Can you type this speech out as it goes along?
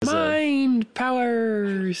mind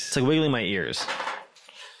powers. It's like wiggling my ears.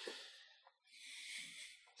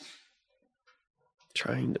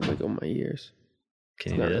 Trying to wiggle my ears.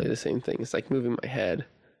 Can It's you not do really it? the same thing. It's like moving my head.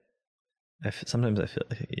 Sometimes I feel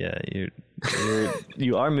like, yeah,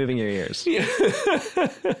 you are moving your ears.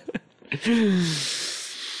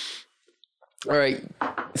 All right.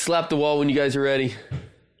 Slap the wall when you guys are ready.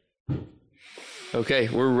 Okay,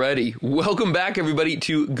 we're ready. Welcome back, everybody,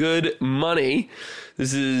 to Good Money.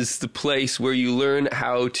 This is the place where you learn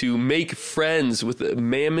how to make friends with the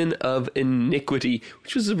mammon of iniquity,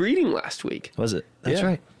 which was the reading last week. Was it? That's Yeah.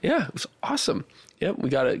 right. Yeah, it was awesome. Yep, we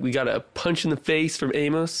got a punch in the face from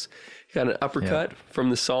Amos, got an uppercut from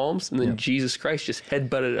the Psalms, and then Jesus Christ just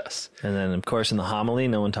headbutted us. And then, of course, in the homily,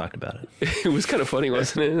 no one talked about it. It was kind of funny,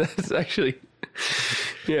 wasn't it? That's actually,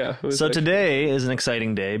 yeah. It was So actually- today is an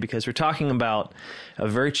exciting day because we're talking about a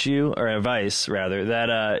virtue, or a vice, rather,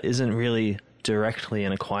 that isn't really directly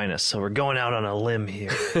in Aquinas. So we're going out on a limb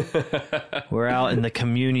here. We're out in the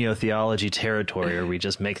communio theology territory where we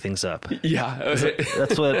just make things up. yeah.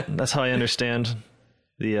 That's how I understand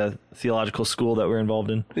the theological school that we're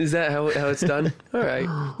involved in. Is that how it's done? All right.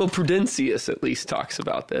 Well, Prudentius at least talks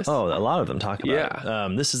about this. Oh, a lot of them talk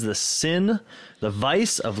about it. This is the sin, the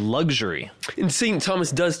vice of luxury. And St.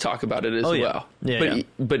 Thomas does talk about it as yeah. well. Yeah,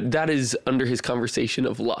 but that is under his conversation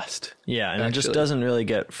of lust. Yeah, and it just Actually. doesn't really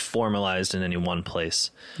get formalized in any one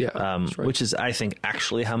place. Yeah, that's right. Which is, I think,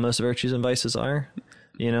 actually how most virtues and vices are.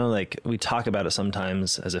 You know, like we talk about it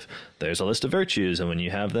sometimes as if there's a list of virtues, and when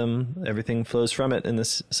you have them, everything flows from it in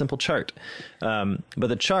this simple chart. But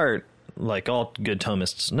the chart, like all good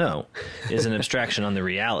Thomists know, is an abstraction on the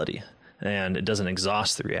reality, and it doesn't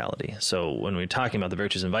exhaust the reality. So when we're talking about the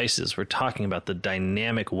virtues and vices, we're talking about the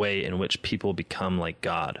dynamic way in which people become like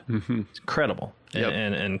God. Mm-hmm. It's incredible. Yep.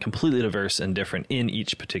 And completely diverse and different in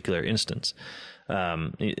each particular instance.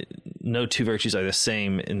 No two virtues are the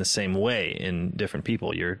same in the same way in different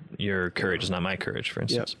people. Your courage is not my courage, for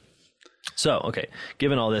instance. Yep. So, okay,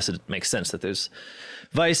 given all this, it makes sense that there's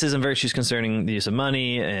vices and virtues concerning the use of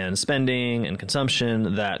money and spending and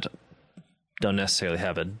consumption that don't necessarily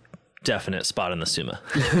have a definite spot in the Summa.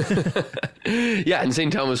 Yeah, and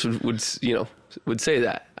St. Thomas would say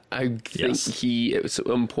that. I think Yes. he at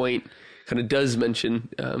some point kind of does mention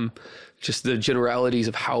just the generalities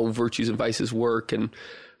of how virtues and vices work, and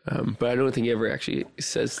but I don't think he ever actually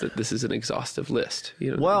says that this is an exhaustive list.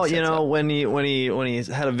 Well, when he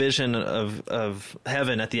had a vision of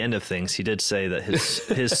heaven at the end of things, he did say that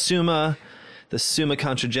his Summa, the Summa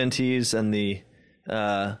Contra Gentes, and the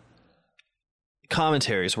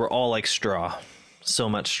commentaries were all like straw, so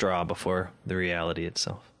much straw before the reality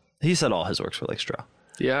itself. He said all his works were like straw.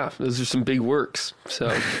 Yeah, those are some big works.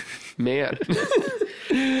 So, man.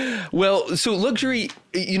 Well, so luxury,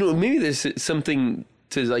 maybe there's something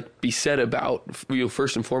to like be said about,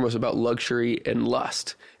 first and foremost about luxury and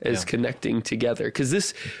lust as connecting together. Because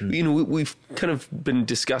this, we've kind of been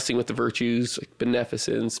discussing with the virtues, like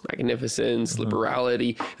beneficence, magnificence,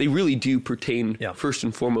 liberality. They really do pertain first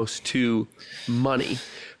and foremost to money.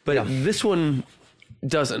 But this one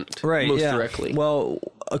doesn't most directly. Well,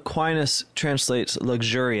 Aquinas translates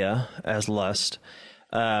luxuria as lust,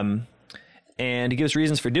 and he gives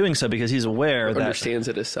reasons for doing so because he's aware that understands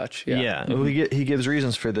it as such. Yeah. Mm-hmm. He gives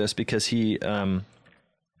reasons for this because he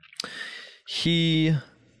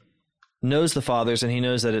knows the fathers, and he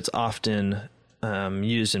knows that it's often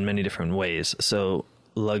used in many different ways. So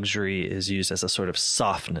luxury is used as a sort of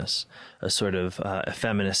softness, a sort of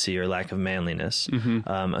effeminacy or lack of manliness,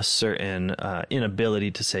 a certain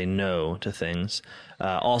inability to say no to things.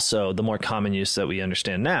 Also, the more common use that we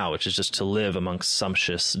understand now, which is just to live amongst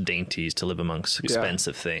sumptuous dainties, to live amongst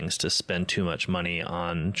expensive things, to spend too much money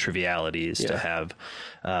on trivialities, to have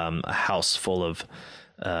a house full of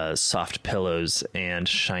soft pillows and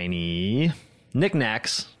shiny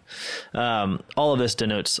knickknacks. All of this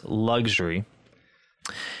denotes luxury.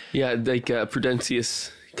 Yeah, like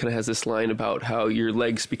Prudentius kind of has this line about how your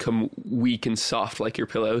legs become weak and soft like your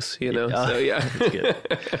pillows, So, yeah. Good.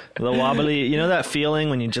 The wobbly, that feeling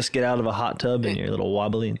when you just get out of a hot tub and you're a little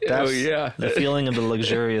wobbly? That's the feeling of the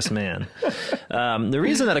luxurious man. The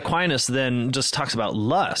reason that Aquinas then just talks about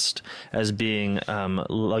lust as being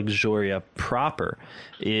luxuria proper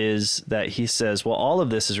is that he says, well, all of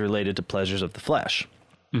this is related to pleasures of the flesh.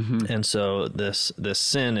 Mm-hmm. And so this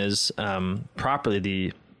sin is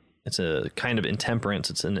properly it's a kind of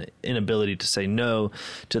intemperance. It's an inability to say no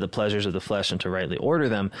to the pleasures of the flesh and to rightly order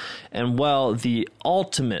them. And while the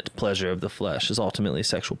ultimate pleasure of the flesh is ultimately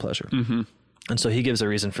sexual pleasure. Mm-hmm. And so he gives a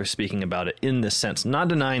reason for speaking about it in this sense, not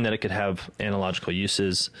denying that it could have analogical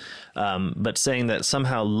uses, but saying that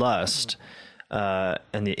somehow lust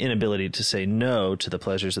and the inability to say no to the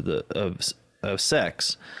pleasures of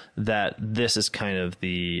sex, that this is kind of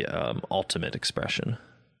the ultimate expression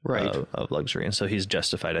of luxury. And so he's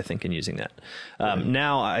justified, I think, in using that.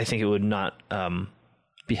 Now, I think it would not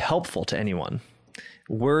be helpful to anyone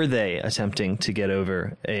were they attempting to get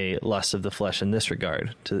over a lust of the flesh in this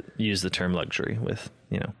regard, to use the term luxury with,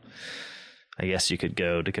 I guess you could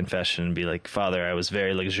go to confession and be like, Father, I was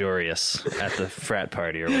very luxurious at the frat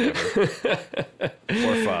party or whatever.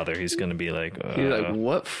 Poor Father, he's going to be like, You're like,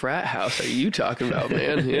 what frat house are you talking about,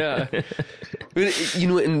 man? Yeah. But,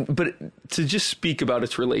 but to just speak about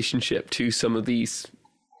its relationship to some of these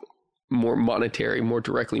more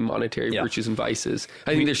directly monetary virtues and vices,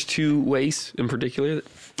 I think there's two ways in particular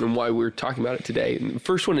and why we're talking about it today. And the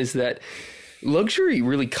first one is that luxury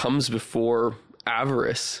really comes before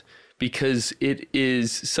avarice, because it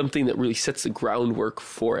is something that really sets the groundwork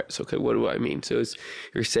for it. So, okay, what do I mean? So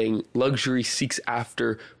you're saying luxury seeks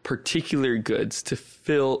after particular goods to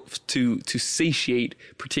satiate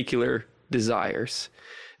particular desires.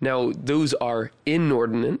 Now, those are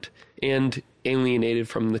inordinate and alienated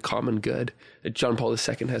from the common good. John Paul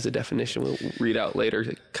II has a definition we'll read out later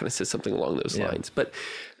that kind of says something along those lines. But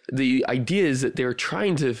the idea is that they're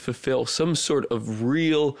trying to fulfill some sort of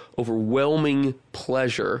real, overwhelming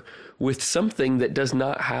pleasure with something that does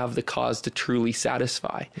not have the cause to truly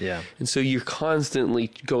satisfy. Yeah. And so you're constantly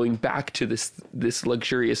going back to this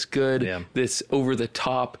luxurious good, this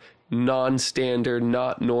over-the-top, non-standard,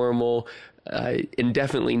 not normal, and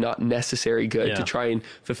definitely not necessary good to try and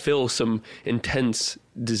fulfill some intense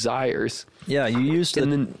desires. Yeah, you used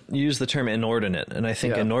the term inordinate, and I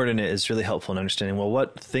think inordinate is really helpful in understanding, well,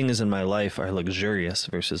 what things in my life are luxurious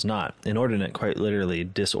versus not. Inordinate, quite literally,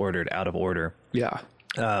 disordered, out of order. Yeah.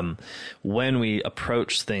 When we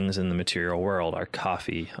approach things in the material world, our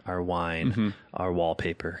coffee, our wine, our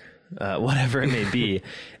wallpaper, whatever it may be,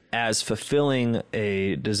 as fulfilling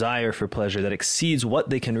a desire for pleasure that exceeds what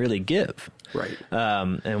they can really give, right?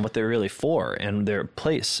 And what they're really for, and their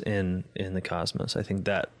place in the cosmos. I think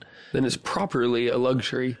that then it's properly a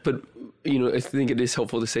luxury. But I think it is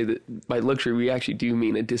helpful to say that by luxury we actually do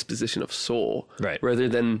mean a disposition of soul, right, rather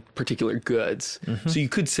than particular goods. So you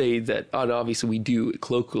could say that, and obviously we do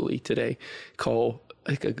colloquially today call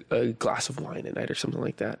like a glass of wine at night or something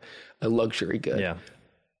like that a luxury good. Yeah,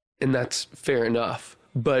 and that's fair enough.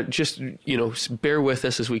 But just, bear with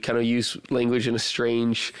us as we kind of use language in a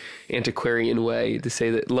strange, antiquarian way to say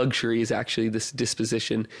that luxury is actually this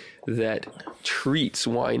disposition that treats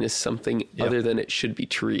wine as something other than it should be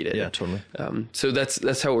treated. Yeah, totally. So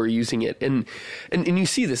that's how we're using it. And you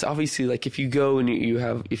see this, obviously, like if you go and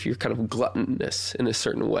if you're kind of gluttonous in a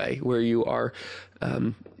certain way, where you are,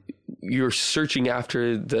 you're searching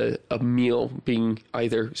after a meal being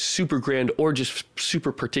either super grand or just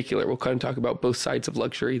super particular. We'll kind of talk about both sides of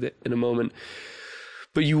luxury in a moment.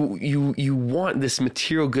 But you want this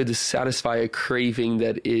material good to satisfy a craving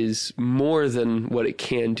that is more than what it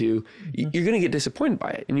can do. You're going to get disappointed by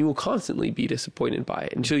it, and you will constantly be disappointed by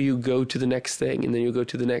it until you go to the next thing, and then you'll go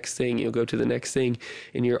to the next thing, you'll go to the next thing,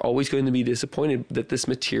 and you're always going to be disappointed that this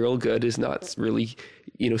material good is not really,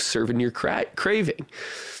 serving your craving.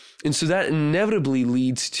 And so that inevitably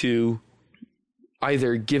leads to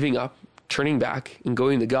either giving up, turning back, and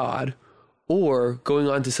going to God, or going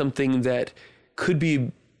on to something that could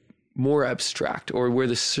be more abstract, or where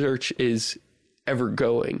the search is ever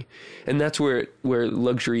going. And that's where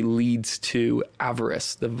luxury leads to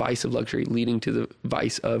avarice, the vice of luxury leading to the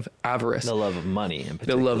vice of avarice. The love of money in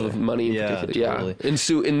particular. The love of money in particular, totally. And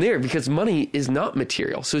so in there, because money is not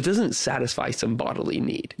material, so it doesn't satisfy some bodily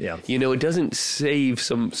need. Yeah. It doesn't save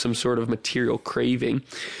some sort of material craving.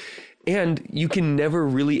 And you can never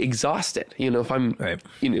really exhaust it. If I'm,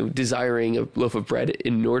 desiring a loaf of bread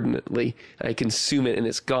inordinately, and I consume it and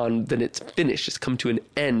it's gone, then it's finished. It's come to an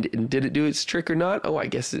end. And did it do its trick or not? Oh, I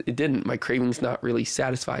guess it didn't. My craving's not really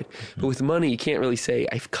satisfied. But with money, you can't really say,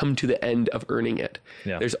 I've come to the end of earning it.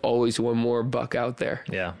 Yeah. There's always one more buck out there.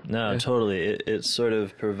 Yeah, no, totally. It sort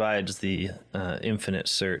of provides the infinite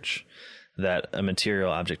search that a material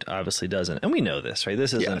object obviously doesn't. And we know this, right?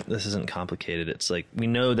 This isn't complicated. It's like, we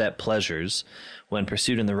know that pleasures, when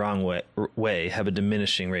pursued in the wrong way, have a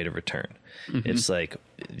diminishing rate of return. It's like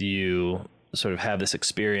you sort of have this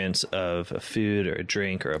experience of a food or a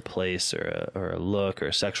drink or a place or a look or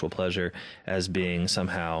a sexual pleasure as being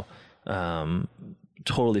somehow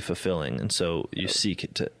totally fulfilling. And so you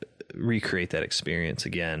seek to recreate that experience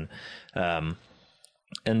again. And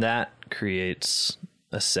that creates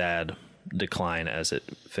a sad decline as it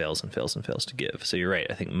fails and fails and fails to give. So you're right.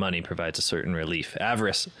 I think money provides a certain relief.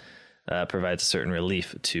 Avarice provides a certain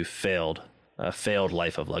relief to failed a failed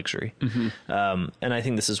life of luxury. And I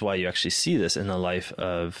think this is why you actually see this in the life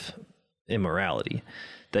of immorality,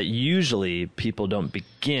 that usually people don't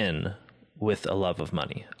begin with a love of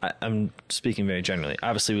money. I'm speaking very generally.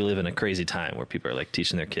 Obviously, we live in a crazy time where people are like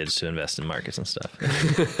teaching their kids to invest in markets and stuff.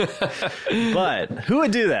 But who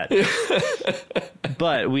would do that?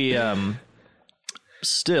 But we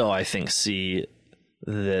still, I think, see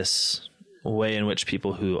this way in which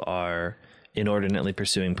people who are inordinately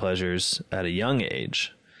pursuing pleasures at a young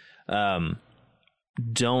age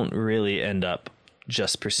don't really end up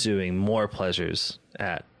just pursuing more pleasures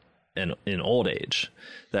in old age,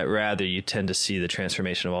 that rather you tend to see the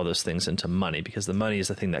transformation of all those things into money, because the money is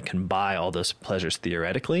the thing that can buy all those pleasures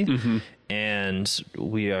theoretically. And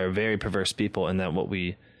we are very perverse people in that what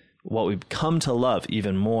we come to love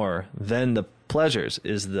even more than the pleasures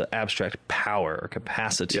is the abstract power or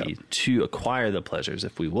capacity to acquire the pleasures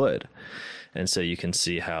if we would. And so you can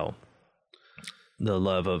see how the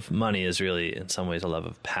love of money is really in some ways a love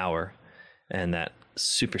of power, and that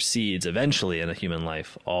supersedes eventually in a human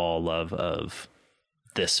life all love of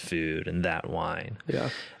this food and that wine.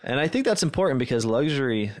 And I think that's important, because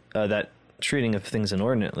luxury, that treating of things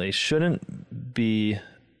inordinately, shouldn't be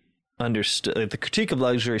understood. The critique of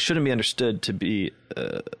luxury shouldn't be understood to be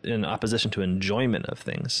in opposition to enjoyment of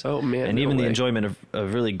things. And even the enjoyment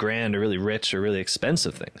of really grand or really rich or really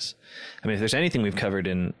expensive things. I mean, if there's anything we've covered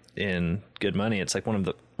in Good Money, it's like one of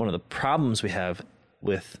the problems we have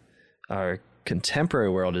with our contemporary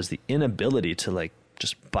world is the inability to like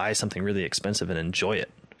just buy something really expensive and enjoy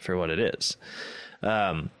it for what it is.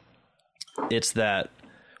 It's that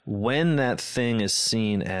when that thing is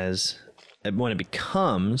seen as, when it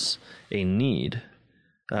becomes a need,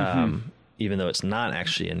 even though it's not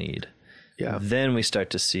actually a need, then we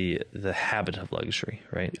start to see the habit of luxury,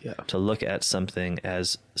 right? To look at something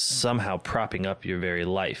as somehow propping up your very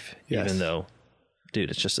life, even though,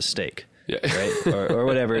 dude, it's just a steak. Right. Or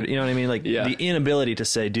whatever. You know what I mean? Like the inability to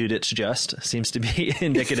say, dude, it's just, seems to be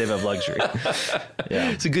indicative of luxury.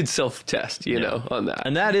 It's a good self-test, you know, on that.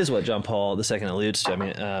 And that is what John Paul II alludes to. I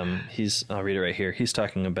mean, I'll read it right here. He's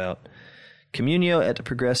talking about Communio et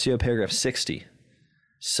Progressio, paragraph 60.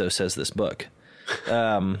 So says this book.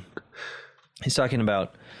 He's talking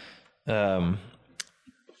about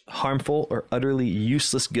harmful or utterly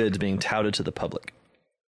useless goods being touted to the public.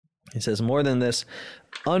 He says, more than this,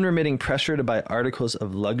 unremitting pressure to buy articles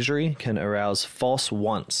of luxury can arouse false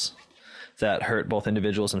wants that hurt both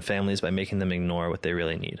individuals and families by making them ignore what they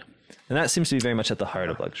really need. And that seems to be very much at the heart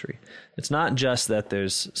of luxury. It's not just that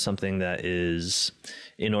there's something that is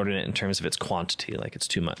inordinate in terms of its quantity, like it's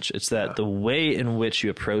too much. It's that the way in which you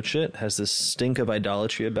approach it has this stink of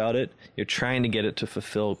idolatry about it. You're trying to get it to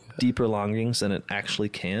fulfill deeper longings than it actually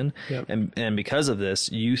can. And because of this,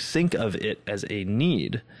 you think of it as a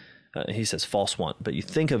need. He says false want, but you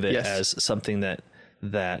think of it as something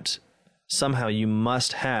that somehow you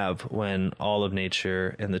must have, when all of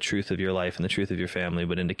nature and the truth of your life and the truth of your family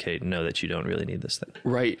would indicate, no, that you don't really need this thing.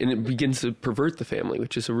 Right. And it begins to pervert the family,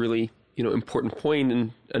 which is a really, important point,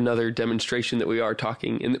 and another demonstration that we are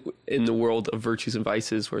talking in the world of virtues and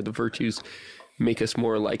vices, where the virtues make us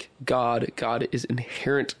more like God. God is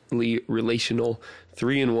inherently relational,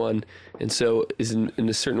 3-in-1. And so is in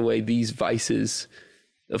a certain way, these vices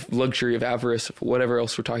of luxury, of avarice, of whatever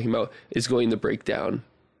else we're talking about, is going to break down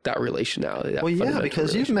that relationality.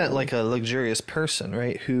 Because you've met like a luxurious person,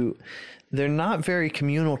 right? Who they're not very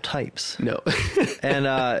communal types. No. And,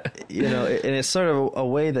 and it's sort of a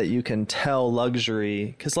way that you can tell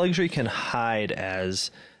luxury, because luxury can hide as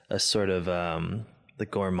a sort of the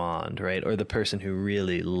gourmand, right? Or the person who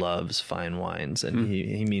really loves fine wines. And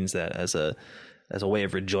he means that as a way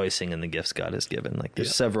of rejoicing in the gifts God has given. Like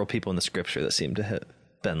there's several people in the scripture that seem to have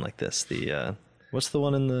been like this. What's the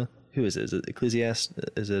one in the, who is it? Is it Ecclesiastes?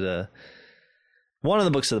 Is it one of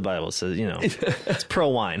the books of the Bible says, it's pro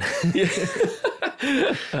wine.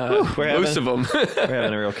 Most of them. We're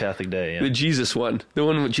having a real Catholic day. Yeah. The Jesus one, the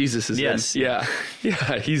one with Jesus is in. Yeah.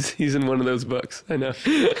 He's in one of those books. I know.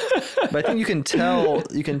 But I think you can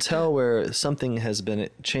tell where something has been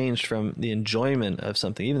changed from the enjoyment of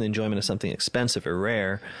something, even the enjoyment of something expensive or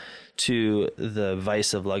rare, to the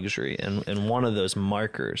vice of luxury. And one of those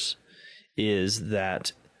markers is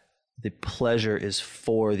that the pleasure is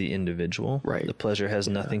for the individual. Right. The pleasure has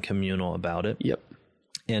nothing communal about it. Yep.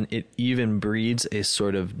 And it even breeds a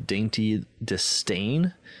sort of dainty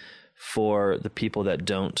disdain for the people that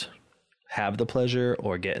don't have the pleasure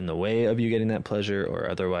or get in the way of you getting that pleasure, or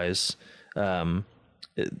otherwise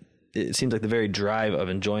it seems like the very drive of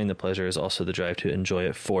enjoying the pleasure is also the drive to enjoy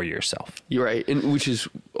it for yourself. You're right. And which is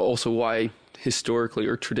also why historically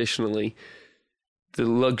or traditionally the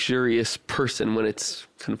luxurious person when it's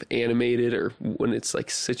kind of animated or when it's like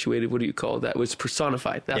situated. What do you call that? When it's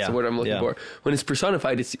personified. That's the word I'm looking for. When it's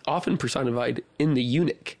personified, it's often personified in the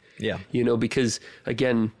eunuch. Yeah. You know, because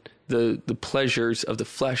again, the pleasures of the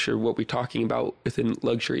flesh are what we're talking about within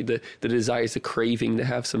luxury, the desires, the craving to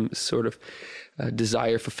have some sort of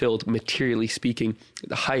desire fulfilled, materially speaking,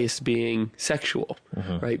 the highest being sexual,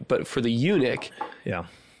 right? But for the eunuch,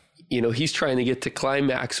 you know, he's trying to get to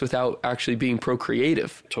climax without actually being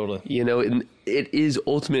procreative. Totally. You know, and it is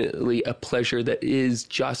ultimately a pleasure that is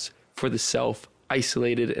just for the self,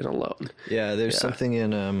 isolated and alone. Yeah, there's something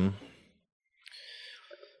in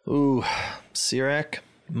Sirach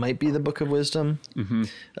might be the Book of Wisdom.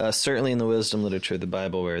 Certainly in the wisdom literature of the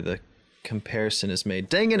Bible where the comparison is made.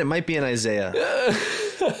 Dang it might be in Isaiah.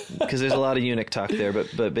 Because there's a lot of eunuch talk there,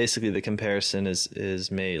 but basically the comparison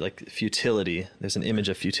is made like futility. There's an image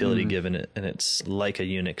of futility given it, and it's like a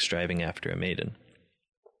eunuch striving after a maiden.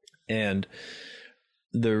 And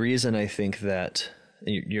the reason I think that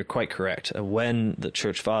you're quite correct, when the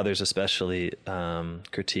church fathers especially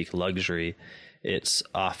critique luxury, it's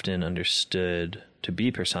often understood to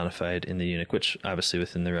be personified in the eunuch, which obviously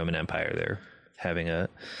within the Roman Empire they're having a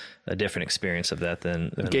different experience of that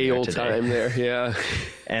than gay old today. Time there, yeah.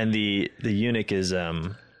 And the eunuch is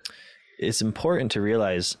it's important to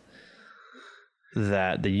realize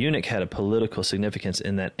that the eunuch had a political significance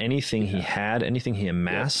in that anything he had, anything he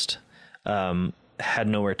amassed, had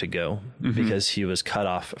nowhere to go because he was cut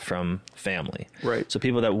off from family. Right. So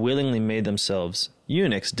people that willingly made themselves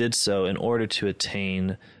eunuchs did so in order to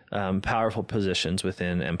attain powerful positions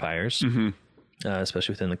within empires,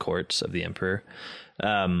 especially within the courts of the emperor.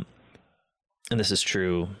 And this is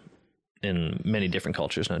true in many different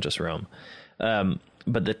cultures, not just Rome.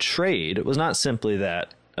 But the trade was not simply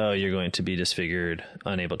that, oh, you're going to be disfigured,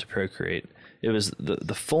 unable to procreate. It was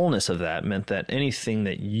the fullness of that meant that anything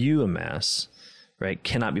that you amass, right,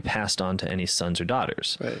 cannot be passed on to any sons or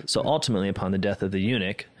daughters. Right. So ultimately, upon the death of the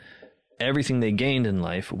eunuch, everything they gained in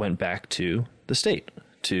life went back to the state,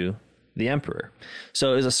 to the emperor.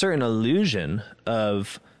 So it was a certain illusion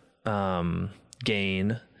of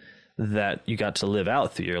gain that you got to live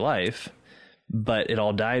out through your life, but it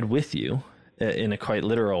all died with you in a quite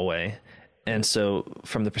literal way. And so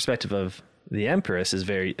from the perspective of the empress is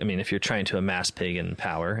very, I mean, if you're trying to amass pagan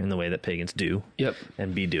power in the way that pagans do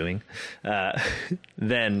and be doing,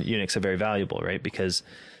 then eunuchs are very valuable, right? Because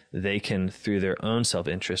they can, through their own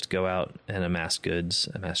self-interest, go out and amass goods,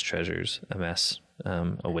 amass treasures, amass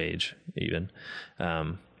a wage even.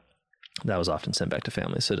 That was often sent back to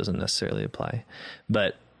families, so it doesn't necessarily apply.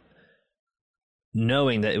 But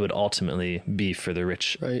knowing that it would ultimately be for the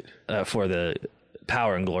rich, for the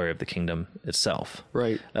power and glory of the kingdom itself.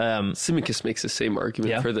 Right. Symmachus makes the same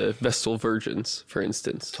argument for the Vestal virgins, for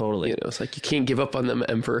instance. Totally. You know, it's like, you can't give up on them,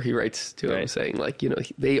 emperor, he writes to him, saying like, you know,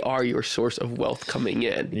 they are your source of wealth coming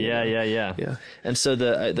in. Yeah. And so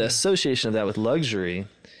the association of that with luxury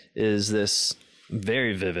is this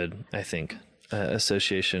very vivid, I think,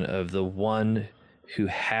 association of the one who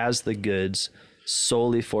has the goods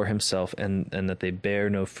solely for himself and that they bear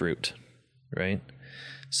no fruit, right?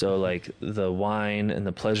 So like the wine and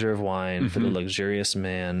the pleasure of wine for the luxurious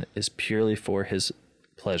man is purely for his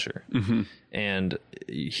pleasure. And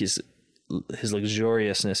his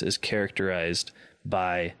luxuriousness is characterized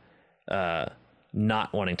by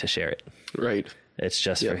not wanting to share it. Right. It's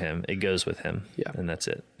just for him. It goes with him. And that's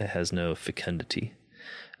it. It has no fecundity.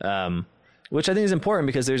 Which I think is important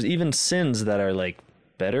because there's even sins that are like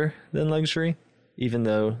better than luxury, even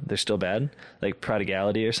though they're still bad, like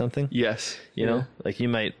prodigality or something. Yes. You know, like you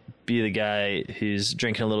might be the guy who's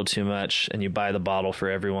drinking a little too much and you buy the bottle for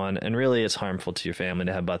everyone. And really it's harmful to your family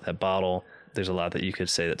to have bought that bottle. There's a lot that you could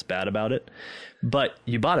say that's bad about it, but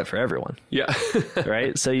you bought it for everyone. Yeah.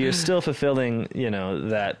 Right. So you're still fulfilling, you know,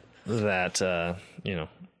 that, you know,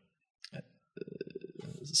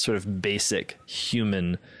 sort of basic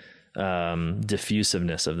human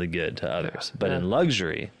diffusiveness of the good to others. But in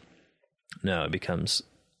luxury, no, it becomes,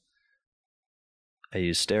 I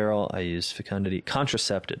use sterile, I use fecundity,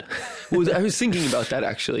 contracepted. Well, I was thinking about that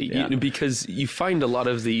actually, you know, because you find a lot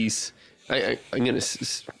of these, I'm going to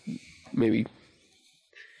maybe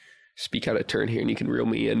speak out of turn here and you can reel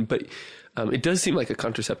me in, but it does seem like a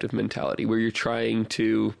contraceptive mentality where you're trying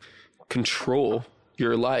to control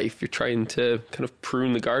your life. You're trying to kind of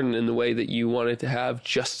prune the garden in the way that you want it to have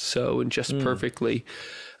just so and just perfectly.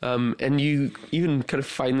 And you even kind of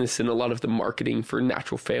find this in a lot of the marketing for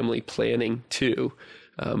natural family planning too,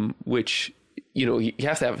 which you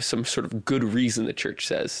have to have some sort of good reason, the church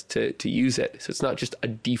says, to use it. So it's not just a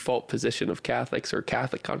default position of Catholics or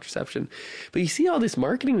Catholic contraception. But you see all this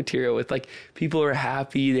marketing material with like people are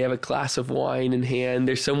happy, they have a glass of wine in hand,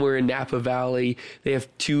 they're somewhere in Napa Valley, they have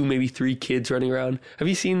 2, maybe 3 kids running around. Have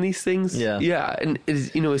you seen these things? Yeah. Yeah. And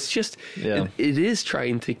it's just, it is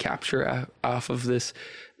trying to capture off of this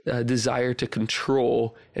desire to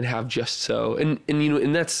control and have just so. And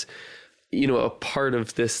that's, a part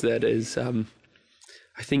of this that is,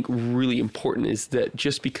 I think really important, is that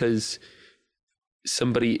just because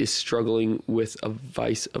somebody is struggling with a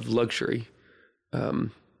vice of luxury,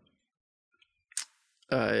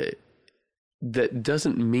 that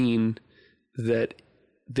doesn't mean that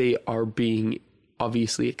they are being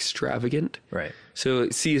obviously extravagant. Right. So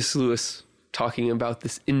C.S. Lewis, talking about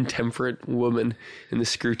this intemperate woman in the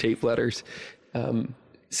Screw Tape Letters,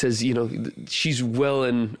 says, she's well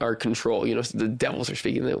in our control. The devils are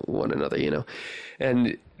speaking to one another,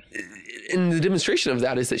 and the demonstration of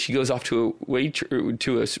that is that she goes off to a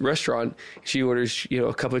restaurant. She orders,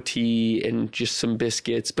 a cup of tea and just some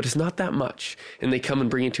biscuits, but it's not that much. And they come and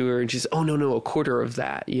bring it to her, and she's, oh no, a quarter of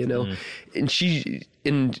that, and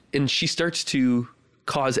she starts to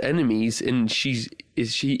cause enemies. And he's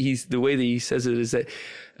the way that he says it is that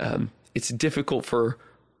it's difficult for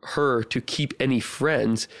her to keep any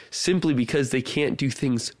friends simply because they can't do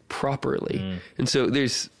things properly. And so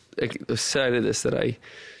there's a side of this that I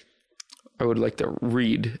would like to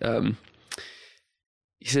read.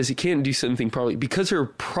 He says he can't do something properly because her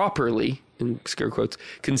properly, in scare quotes,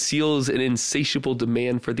 conceals an insatiable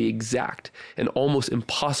demand for the exact and almost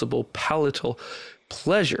impossible palatal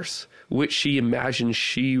pleasures which she imagines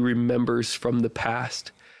she remembers from the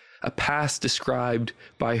past. A past described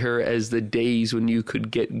by her as the days when you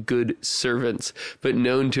could get good servants, but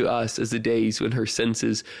known to us as the days when her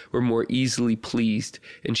senses were more easily pleased,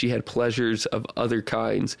 and she had pleasures of other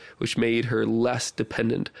kinds, which made her less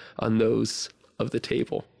dependent on those of the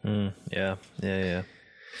table. Yeah.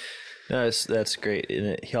 No, that's great.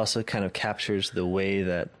 And he also kind of captures the way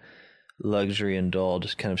that luxury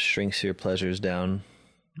indulged kind of shrinks your pleasures down.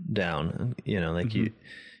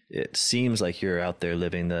 It seems like you're out there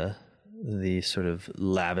living the sort of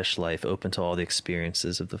lavish life, open to all the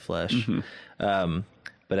experiences of the flesh. But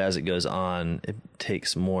as it goes on, it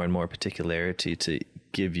takes more and more particularity to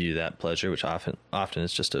give you that pleasure, which often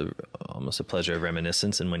is just almost a pleasure of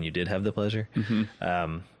reminiscence, and when you did have the pleasure.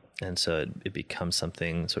 And so it becomes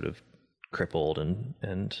something sort of crippled and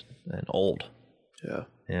old.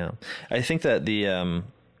 Yeah. I think that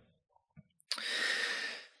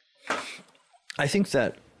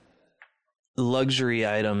luxury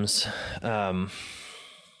items can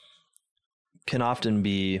often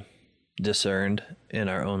be discerned in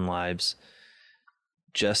our own lives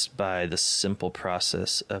just by the simple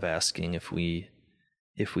process of asking if we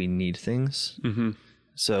need things.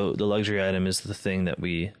 So the luxury item is the thing that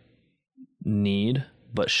we need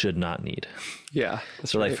but should not need. Yeah.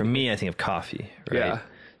 So like for me, I think of coffee, right? Yeah.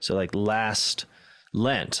 So like last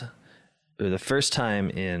Lent, the first time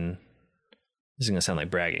in, this is going to sound like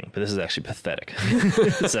bragging, but this is actually pathetic.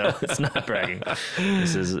 So it's not bragging.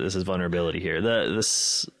 This is vulnerability here.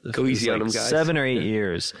 Go easy on them, guys. 7 or 8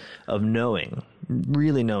 years of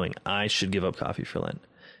really knowing I should give up coffee for Lent,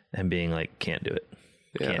 and being like, can't do it.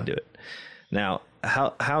 Can't do it. Now,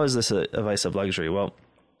 how is this a vice of luxury? Well,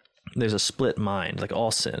 there's a split mind, like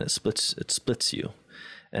all sin. It splits you.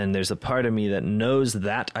 And there's a part of me that knows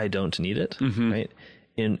that I don't need it, right?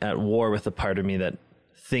 At war with the part of me that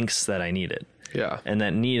thinks that I need it. Yeah. And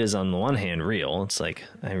that need is on the one hand real. It's like,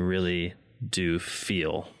 I really do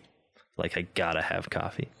feel like I gotta have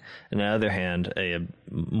coffee. And on the other hand, a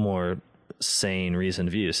more sane, reasoned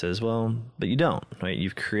view says, well, but you don't, right?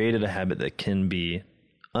 You've created a habit that can be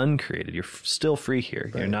uncreated. You're still free here.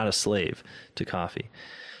 Right. You're not a slave to coffee.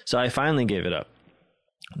 So I finally gave it up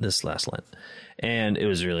this last Lent, and it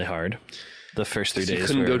was really hard. The first 3 days, you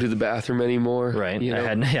couldn't go to the bathroom anymore, right?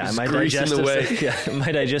 My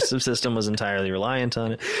digestive system was entirely reliant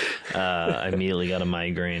on it. I immediately got a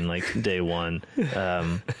migraine like day one,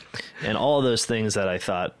 and all of those things that I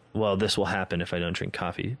thought, well, this will happen if I don't drink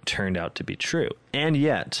coffee, turned out to be true, and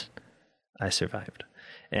yet I survived.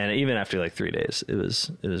 And even after like 3 days, it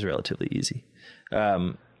was relatively easy,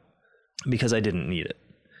 because I didn't need it.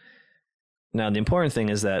 Now, the important thing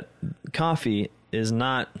is that coffee is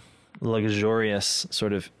not luxurious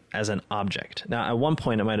sort of as an object. Now, at one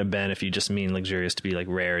point it might have been, if you just mean luxurious, to be like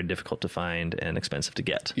rare and difficult to find and expensive to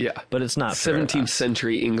get. Yeah. But it's not 17th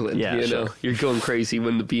century England. Yeah, know, you're going crazy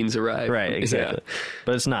when the beans arrive. Right, exactly. Yeah.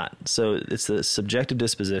 But it's not. So it's the subjective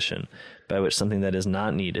disposition by which something that is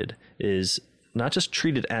not needed is not just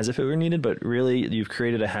treat it as if it were needed, but really you've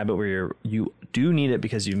created a habit where you do need it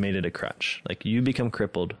because you've made it a crutch. Like you become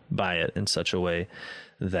crippled by it in such a way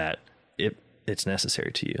that it's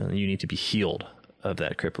necessary to you, and you need to be healed of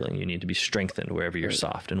that crippling. You need to be strengthened wherever you're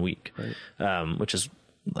soft and weak, which is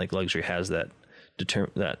like luxury has that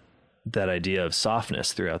idea of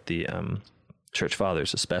softness throughout the church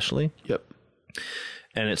fathers, especially. Yep.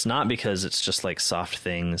 And it's not because it's just like soft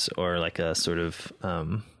things or like a sort of,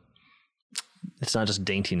 it's not just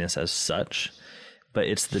daintiness as such, but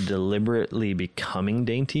it's the deliberately becoming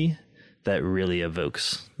dainty that really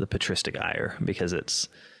evokes the patristic ire, because it's,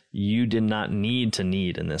 you did not need to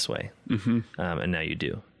need in this way. And now you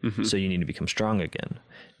do. So you need to become strong again,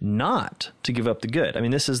 not to give up the good. I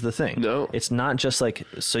mean, this is the thing. No, it's not just like,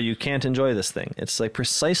 so you can't enjoy this thing. It's like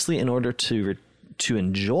precisely in order to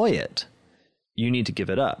enjoy it, you need to give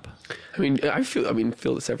it up. I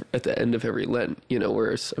feel this at the end of every Lent,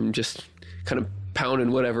 whereas I'm just kind of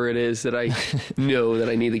pounding whatever it is that I know that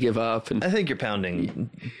I need to give up. And I think you're pounding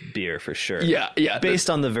beer for sure. Yeah. Based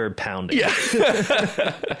on the verb pounding. Yeah.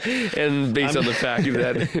 And based on the fact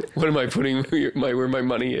that what am I putting where my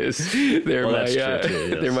money is, there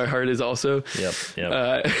my heart is also. Yep.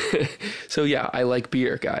 So yeah, I like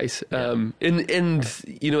beer, guys. And at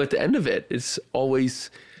the end of it, it's always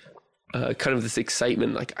kind of this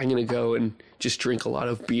excitement, like I'm going to go and just drink a lot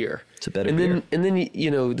of beer. It's a better beer. And then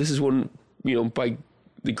this is one, by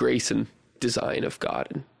the grace and design of God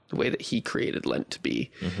and the way that he created Lent to be,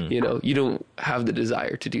 you don't have the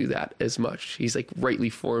desire to do that as much. He's like rightly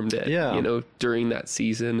formed it, during that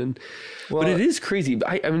season. But it is crazy.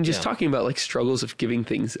 I'm just talking about like struggles of giving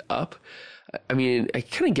things up. I mean, I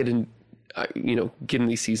kind of get in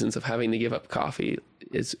these seasons of having to give up coffee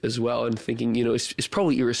as well, and thinking, it's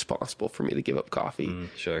probably irresponsible for me to give up coffee.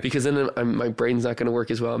 Sure. Because then my brain's not going to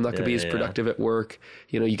work as well. I'm not going to be as productive at work.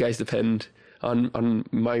 You guys depend on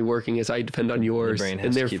my working as I depend on yours. The brain has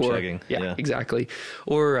and to therefore, keep chugging. Yeah, exactly.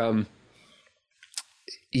 Or,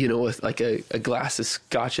 with like a glass of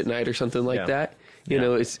scotch at night or something like that.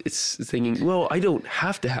 It's thinking, well, I don't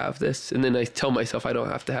have to have this. And then I tell myself I don't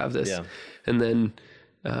have to have this. Yeah. And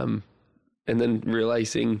then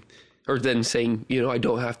realizing, or then saying, I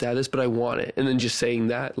don't have to have this, but I want it. And then just saying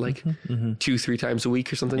that like 2-3 times a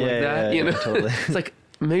week or something like that. Totally. It's like,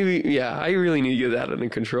 maybe, I really need to get that under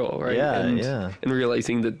control. Right. And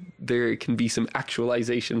realizing that there can be some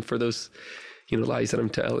actualization for those, lies that I'm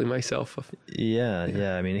telling myself.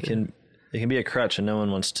 Yeah. I mean, it can be a crutch, and no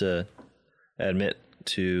one wants to admit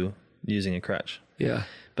to using a crutch. Yeah.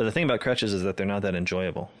 But the thing about crutches is that they're not that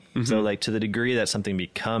enjoyable. So like to the degree that something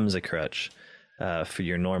becomes a crutch for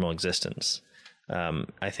your normal existence,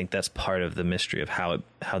 I think that's part of the mystery of how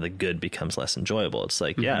the good becomes less enjoyable. It's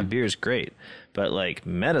like, beer is great, but like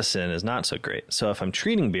medicine is not so great. So if I'm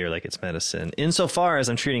treating beer like it's medicine, insofar as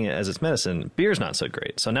I'm treating it as it's medicine, beer's not so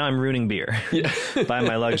great. So now I'm ruining beer by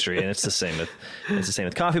my luxury. And it's the same with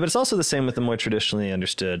coffee, but it's also the same with the more traditionally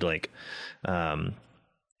understood, like,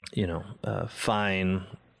 fine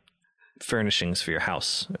furnishings for your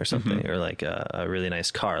house or something, or like a really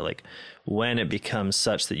nice car. Like when it becomes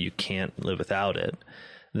such that you can't live without it,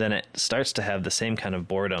 then it starts to have the same kind of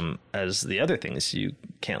boredom as the other things you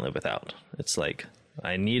can't live without. It's like,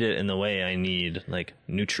 I need it in the way I need like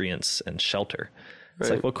nutrients and shelter.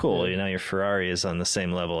 It's like, well, cool. Your Ferrari is on the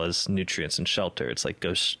same level as nutrients and shelter. It's like,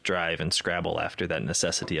 go drive and scrabble after that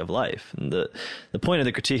necessity of life. And the point of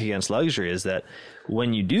the critique against luxury is that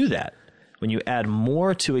when you do that, when you add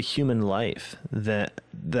more to a human life that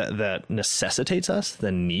necessitates us,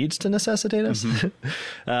 than needs to necessitate us,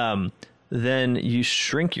 then you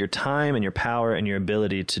shrink your time and your power and your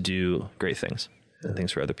ability to do great things and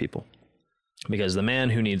things for other people. Because the man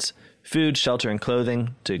who needs food, shelter, and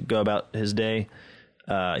clothing to go about his day,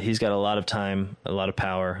 he's got a lot of time, a lot of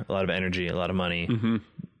power, a lot of energy, a lot of money,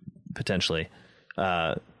 potentially,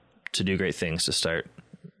 to do great things, to start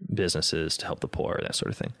businesses, to help the poor, that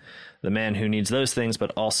sort of thing. The man who needs those things, but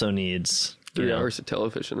also needs 3 hours of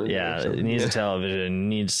television. Needs a television,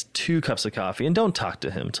 needs 2 cups of coffee, and don't talk to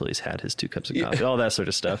him till he's had his 2 cups of coffee, all that sort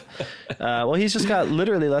of stuff. Well, he's just got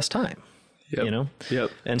literally less time,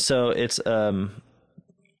 And so it's,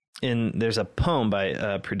 there's a poem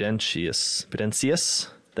by Prudentius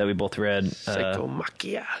that we both read.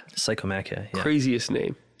 Psychomachia. Yeah. Craziest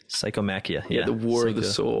name. Psychomachia. Yeah, the War of the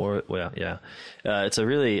Soul. It's a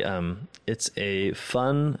really, it's a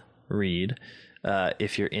fun read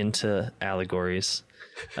if you're into allegories,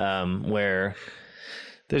 where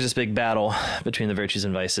there's this big battle between the virtues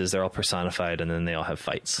and vices. They're all personified, and then they all have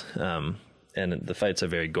fights. And the fights are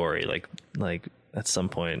very gory. Like at some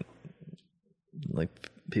point, like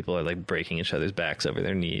people are like breaking each other's backs over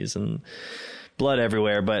their knees, and blood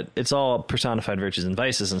everywhere, but it's all personified virtues and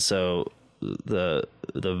vices. And so the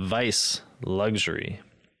vice luxury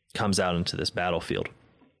comes out into this battlefield,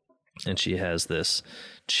 and she has this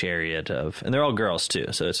chariot of, and they're all girls too,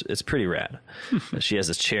 so it's pretty rad. She has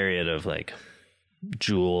this chariot of like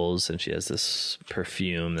jewels, and she has this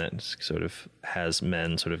perfume that sort of has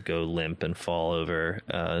men sort of go limp and fall over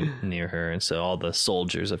near her, and so all the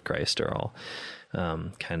soldiers of Christ are all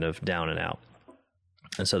kind of down and out.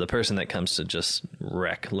 And so the person that comes to just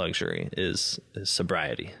wreck luxury is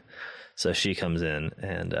sobriety. So she comes in,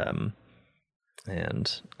 and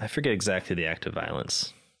I forget exactly the act of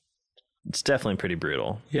violence. It's definitely pretty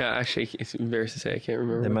brutal. Yeah, actually, it's embarrassing to say I can't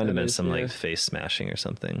remember. There might have been some like face smashing or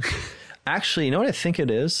something. Actually, you know what I think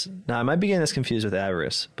it is? Now, I might be getting this confused with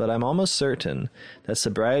avarice, but I'm almost certain that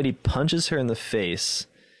sobriety punches her in the face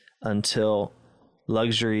until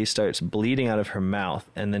luxury starts bleeding out of her mouth,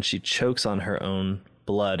 and then she chokes on her own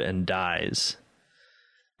blood and dies.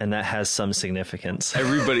 And that has some significance.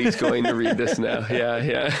 Everybody's going to read this now.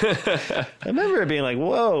 Yeah. I remember it being like,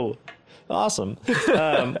 whoa, awesome.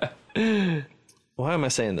 Why am I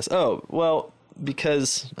saying this? Oh, well,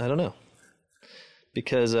 because, I don't know.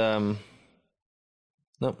 Because, no,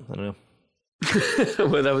 I don't know.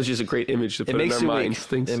 Well, that was just a great image to put in our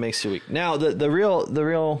minds. It makes you weak. Now, the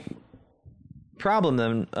real problem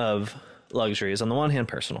then of luxury is on the one hand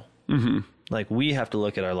personal. Mm-hmm. Like, we have to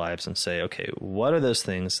look at our lives and say, okay, what are those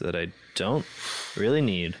things that I don't really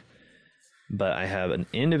need, but I have an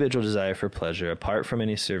individual desire for pleasure apart from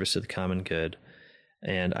any service to the common good,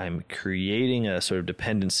 and I'm creating a sort of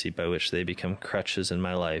dependency by which they become crutches in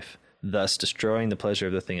my life, thus destroying the pleasure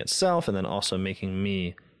of the thing itself, and then also making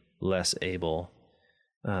me less able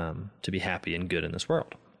to be happy and good in this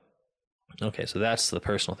world. Okay, so that's the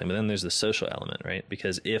personal thing. But then there's the social element, right?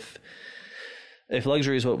 Because if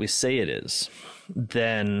luxury is what we say it is,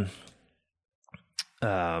 then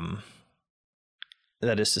that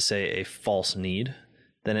is to say a false need,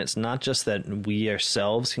 then it's not just that we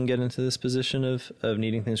ourselves can get into this position of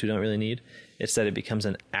needing things we don't really need. It's that it becomes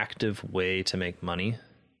an active way to make money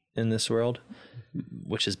in this world,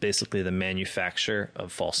 which is basically the manufacture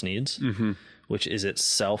of false needs, mm-hmm. which is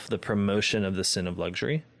itself the promotion of the sin of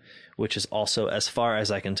luxury, which is also, as far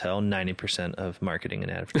as I can tell, 90% of marketing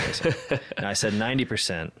and advertising. Now, I said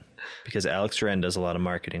 90% because Alex Wren does a lot of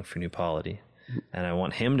marketing for New Polity, and I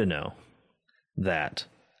want him to know that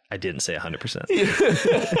I didn't say 100%.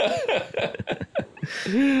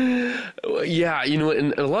 Yeah, you know,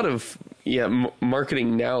 and a lot of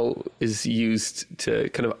marketing now is used to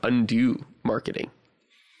kind of undo marketing.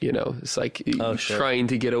 You know, it's like trying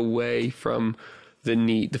to get away from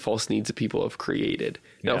the false needs that people have created.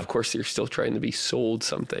 Now, of course, you're still trying to be sold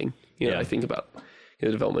something. You know, I think about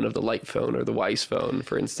the development of the Light phone or the Wise phone,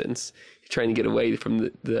 for instance. You're trying to get away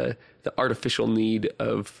from the artificial need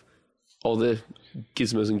of all the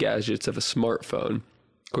gizmos and gadgets of a smartphone.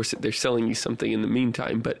 Of course, they're selling you something in the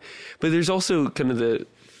meantime, but there's also kind of the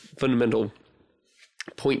fundamental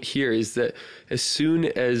point here is that as soon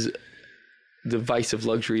as the vice of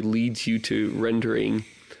luxury leads you to rendering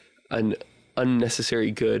an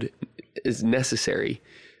unnecessary good is necessary,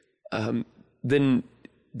 then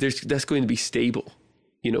that's going to be stable,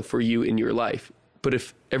 you know, for you in your life. But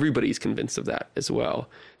if everybody's convinced of that as well,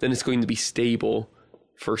 then it's going to be stable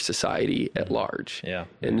for society at large. Yeah.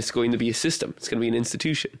 And it's going to be a system. It's going to be an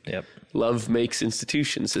institution. Yep. Love makes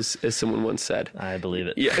institutions, as someone once said. I believe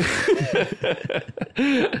it. Yeah.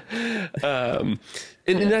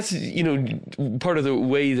 And that's, you know, part of the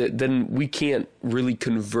way that then we can't really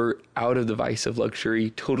convert out of the vice of luxury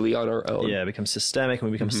totally on our own. Yeah, it becomes systemic and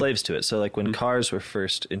we become slaves to it. So like when cars were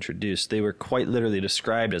first introduced, they were quite literally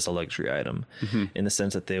described as a luxury item in the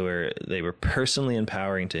sense that they were personally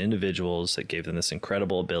empowering to individuals that gave them this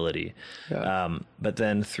incredible ability. Yeah. But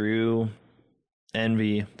then through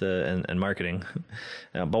envy and marketing,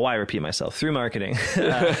 but why repeat myself? Through marketing,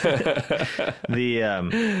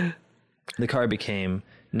 the car became,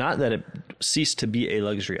 not that it ceased to be a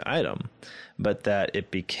luxury item, but that it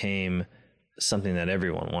became something that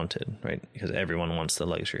everyone wanted, right? Because everyone wants the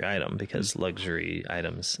luxury item, because luxury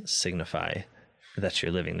items signify that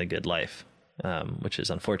you're living the good life, which is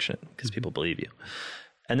unfortunate because people believe you.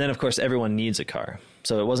 And then, of course, everyone needs a car.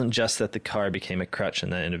 So it wasn't just that the car became a crutch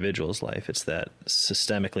in that individual's life. It's that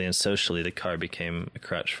systemically and socially, the car became a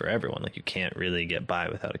crutch for everyone. Like, you can't really get by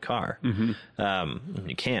without a car. You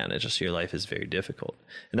can. It's just your life is very difficult.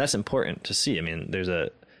 And that's important to see. I mean,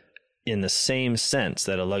 in the same sense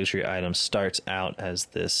that a luxury item starts out as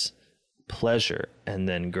this pleasure and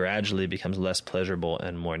then gradually becomes less pleasurable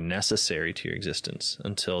and more necessary to your existence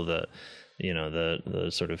until the the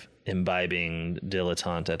sort of imbibing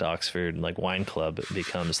dilettante at Oxford, like wine club,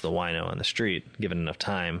 becomes the wino on the street, given enough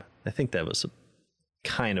time. I think that was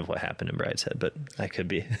kind of what happened in Brideshead, but I could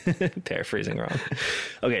be paraphrasing wrong.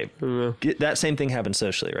 Okay. That same thing happens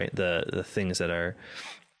socially, right? The things that are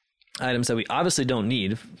items that we obviously don't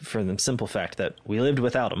need for the simple fact that we lived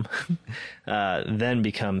without them, then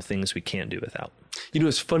become things we can't do without.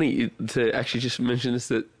 It's funny to actually just mention this,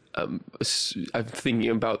 that I'm thinking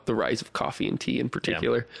about the rise of coffee and tea in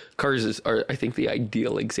particular. Yeah. Cars are, I think, the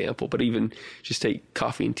ideal example, but even just take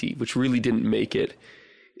coffee and tea, which really didn't make it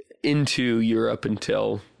into Europe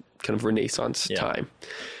until kind of Renaissance time.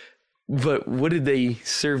 But what did they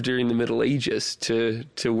serve during the Middle Ages to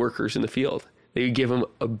workers in the field? They would give them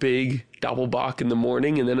a big Doppelbock in the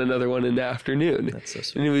morning and then another one in the afternoon. That's so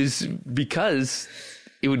sweet. And it was because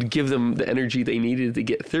it would give them the energy they needed to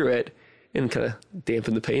get through it and kind of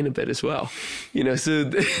dampen the pain a bit as well. So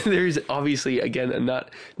there's obviously, again, not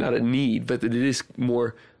a need, but that it is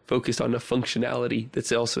more focused on a functionality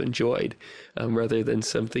that's also enjoyed, rather than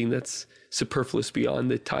something that's superfluous beyond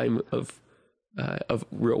the time of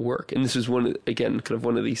real work. And this was one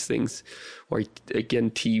of these things where,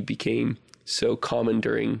 again, tea became so common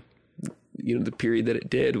during, the period that it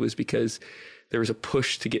did, was because there was a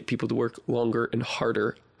push to get people to work longer and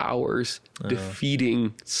harder hours,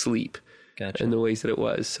 defeating sleep. Gotcha. In the ways that it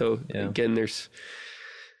was. So again, there's,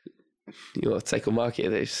 psychomachia,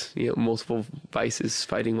 there's, multiple vices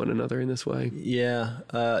fighting one another in this way. Yeah.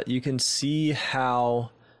 You can see how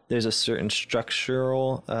there's a certain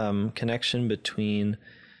structural connection between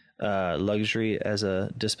luxury as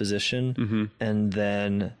a disposition and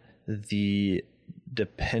then the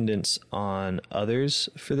dependence on others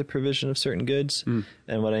for the provision of certain goods.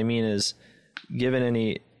 And what I mean is, given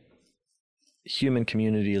any human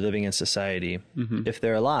community living in society, if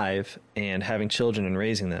they're alive and having children and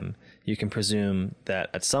raising them, you can presume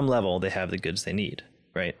that at some level they have the goods they need,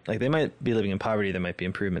 right? Like, they might be living in poverty, there might be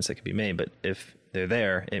improvements that could be made, but if they're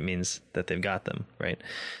there, it means that they've got them, right?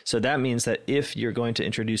 So that means that if you're going to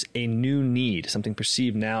introduce a new need, something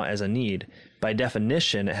perceived now as a need, by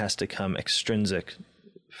definition, it has to come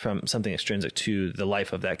from something extrinsic to the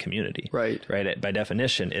life of that community. Right. By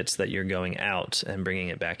definition, it's that you're going out and bringing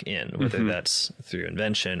it back in, whether that's through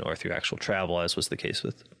invention or through actual travel, as was the case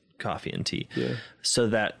with coffee and tea. Yeah. So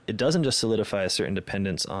that it doesn't just solidify a certain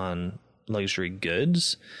dependence on luxury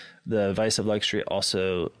goods. The vice of luxury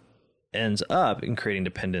also ends up in creating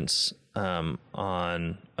dependence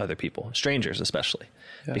on other people, strangers especially.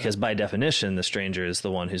 Yeah. Because by definition, the stranger is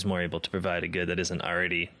the one who's more able to provide a good that doesn't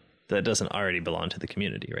already belong to the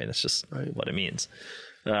community, right? That's just what it means.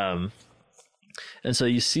 And so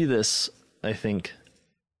you see this, I think,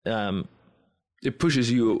 it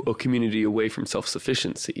pushes a community away from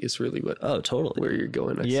self-sufficiency is really what. Oh, totally. Where you're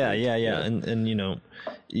going. Yeah. And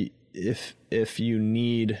if you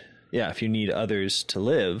need others to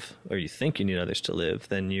live, or you think you need others to live,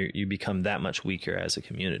 then you become that much weaker as a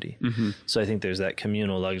community. So I think there's that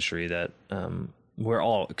communal luxury that we're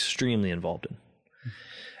all extremely involved in.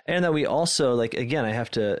 And that we also, again, I have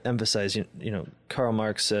to emphasize, Karl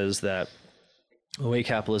Marx says that the way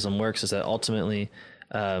capitalism works is that ultimately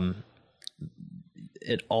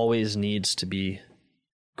it always needs to be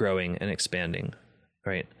growing and expanding,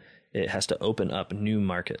 right? It has to open up new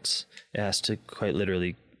markets. It has to quite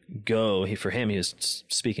literally go, he was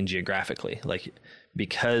speaking geographically,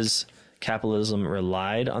 because capitalism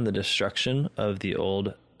relied on the destruction of the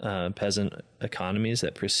old peasant economies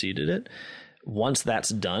that preceded it. Once that's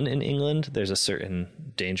done in England, there's a certain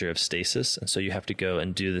danger of stasis. And so you have to go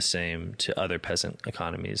and do the same to other peasant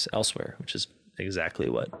economies elsewhere, which is exactly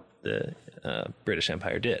what the British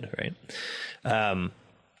Empire did, right?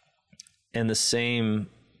 And the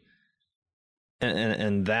same,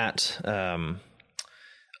 and that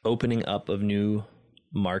opening up of new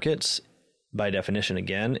markets, by definition,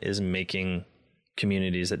 again, is making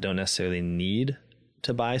communities that don't necessarily need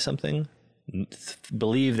to buy something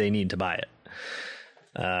believe they need to buy it.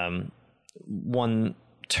 One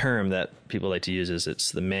term that people like to use is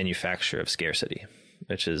it's the manufacture of scarcity,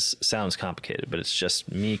 which sounds complicated, but it's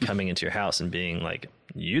just me coming into your house and being like,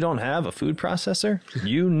 you don't have a food processor?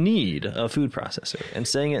 You need a food processor. And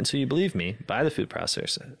saying it until you believe me, buy the food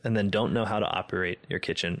processor, and then don't know how to operate your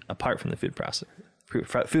kitchen apart from the food processor,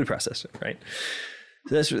 right?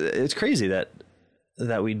 So it's crazy that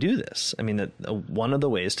we do this. I mean, that one of the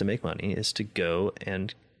ways to make money is to go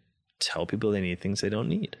and tell people they need things they don't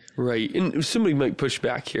need. Right. And somebody might push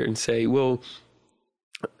back here and say, well,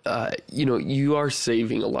 you are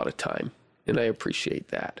saving a lot of time, and I appreciate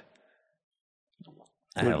that.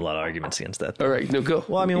 I have a lot of arguments against that. All right, no, go.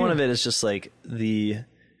 Well, I mean, one of it is just the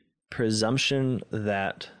presumption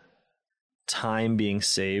that time being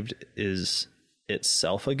saved is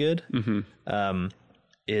itself a good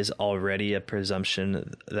is already a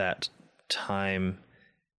presumption that time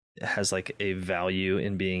has like a value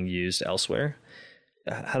in being used elsewhere.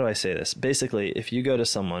 How do I say this? Basically, if you go to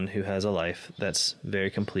someone who has a life that's very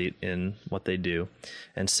complete in what they do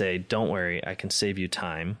and say, don't worry, I can save you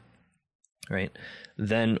time, right?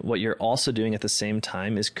 Then what you're also doing at the same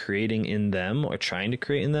time is creating in them, or trying to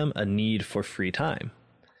create in them, a need for free time.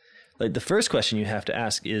 Like, the first question you have to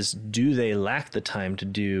ask is, do they lack the time to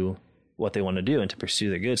do what they want to do and to pursue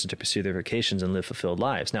their goods and to pursue their vocations and live fulfilled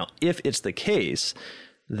lives? Now, if it's the case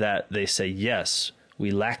that they say, yes, we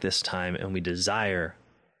lack this time and we desire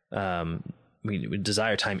time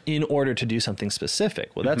in order to do something specific,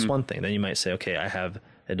 well, that's one thing. Then you might say, okay, I have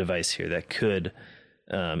a device here that could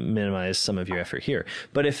minimize some of your effort here.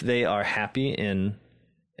 But if they are happy in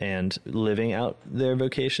and living out their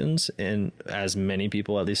vocations, and as many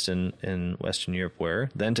people, at least in Western Europe, were,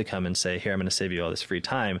 then to come and say, here, I'm going to save you all this free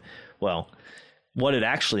time. Well, what it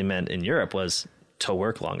actually meant in Europe was to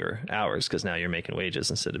work longer hours, because now you're making wages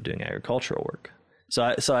instead of doing agricultural work.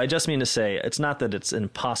 So I just mean to say, it's not that it's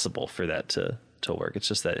impossible for that to work. It's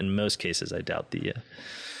just that in most cases, I doubt the...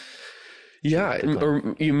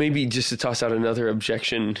 or you maybe just to toss out another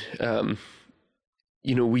objection,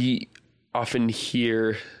 we often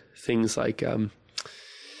hear things like,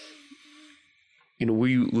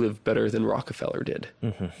 we live better than Rockefeller did.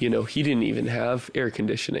 Mm-hmm. He didn't even have air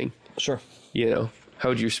conditioning. Sure. How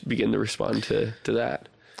would you begin to respond to that?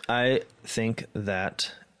 I think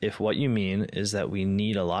that if what you mean is that we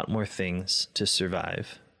need a lot more things to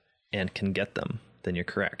survive and can get them, then you're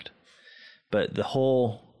correct. But the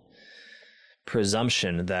whole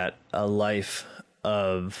presumption that a life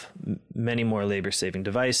of many more labor-saving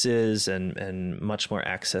devices and much more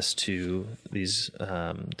access to these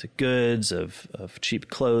to goods, of cheap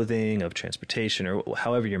clothing, of transportation, or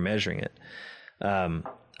however you're measuring it,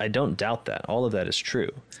 I don't doubt that. All of that is true.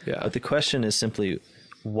 Yeah. But the question is simply,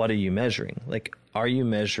 what are you measuring? Like, are you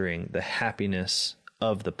measuring the happiness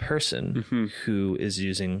of the person who is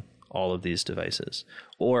using all of these devices?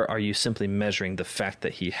 Or are you simply measuring the fact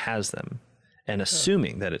that he has them and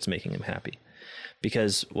assuming that it's making him happy?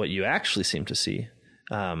 Because what you actually seem to see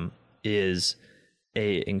is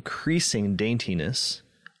a increasing daintiness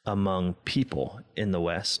among people in the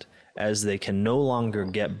West, as they can no longer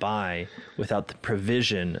get by without the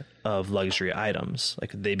provision of luxury items.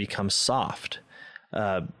 Like, they become soft.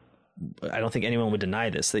 I don't think anyone would deny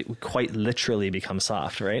this. They quite literally become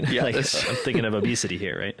soft, right? Yeah, I'm thinking of obesity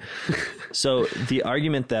here, right? So the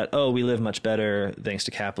argument that, we live much better thanks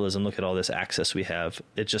to capitalism, look at all this access we have,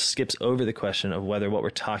 it just skips over the question of whether what we're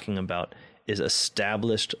talking about is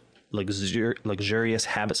established luxurious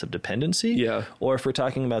habits of dependency, or if we're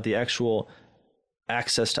talking about the actual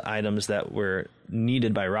access to items that were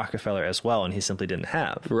needed by Rockefeller as well, and he simply didn't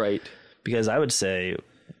have. Right. Because I would say,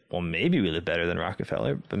 well, maybe we live better than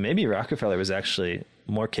Rockefeller, but maybe Rockefeller was actually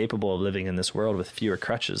more capable of living in this world with fewer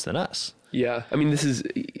crutches than us. Yeah.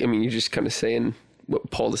 You're just kind of saying what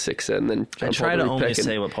Paul VI said, and then John I try Paul to only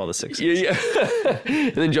say what Paul VI says. Yeah.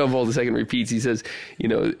 And then John Paul II repeats, he says,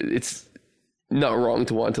 it's not wrong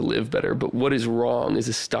to want to live better, but what is wrong is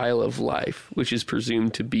a style of life which is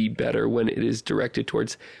presumed to be better when it is directed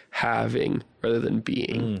towards having rather than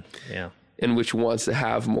being. And which wants to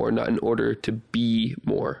have more, not in order to be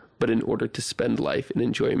more, but in order to spend life in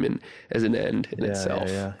enjoyment as an end in itself.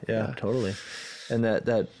 Yeah, totally. And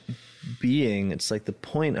that being, it's like the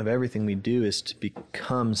point of everything we do is to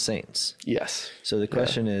become saints. Yes. So the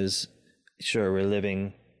question is, sure, we're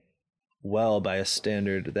living well by a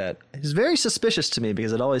standard that is very suspicious to me,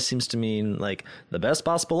 because it always seems to mean like the best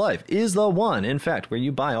possible life is the one, in fact, where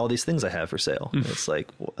you buy all these things I have for sale. It's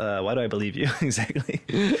like, why do I believe you? Exactly.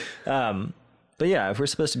 But yeah, if we're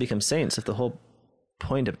supposed to become saints, if the whole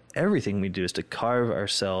point of everything we do is to carve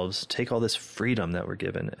ourselves, take all this freedom that we're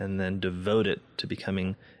given, and then devote it to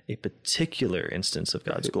becoming a particular instance of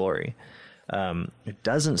God's glory, it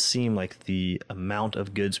doesn't seem like the amount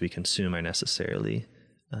of goods we consume are necessarily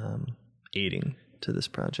aiding to this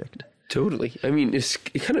project. Totally. It's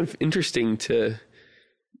kind of interesting to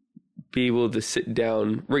be able to sit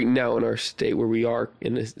down right now in our state where we are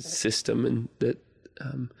in a system and that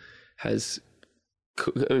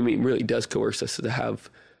really does coerce us to have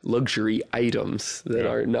luxury items that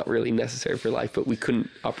are not really necessary for life, but we couldn't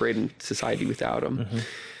operate in society without them.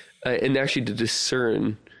 And actually to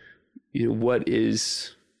discern, what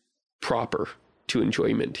is proper to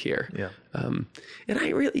enjoyment here. Yeah. And I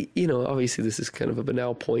really, obviously this is kind of a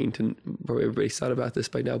banal point and probably everybody's thought about this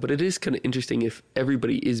by now, but it is kind of interesting if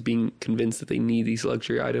everybody is being convinced that they need these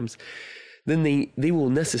luxury items, then they will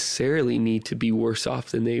necessarily need to be worse off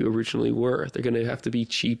than they originally were. They're going to have to be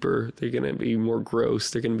cheaper. They're going to be more gross.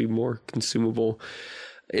 They're going to be more consumable.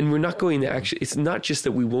 And we're not going to actually, it's not just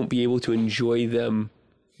that we won't be able to enjoy them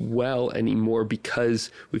well anymore because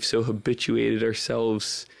we've so habituated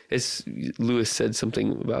ourselves, as Lewis said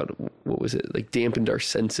something about, what was it, like dampened our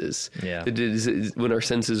senses. Yeah. That it is when our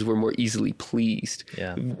senses were more easily pleased.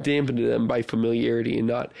 Yeah. We've dampened them by familiarity and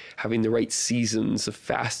not having the right seasons of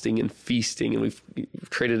fasting and feasting, and we've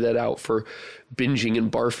traded that out for binging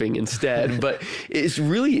and barfing instead. But it's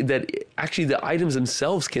really that actually the items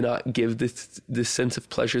themselves cannot give this sense of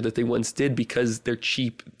pleasure that they once did because they're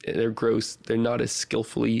cheap, they're gross, they're not as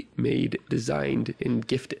skillfully made, designed, and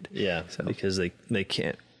gifted. Yeah, so. Because they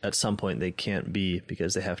can't, at some point they can't be,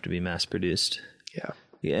 because they have to be mass produced. Yeah.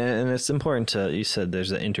 Yeah, and it's important to, you said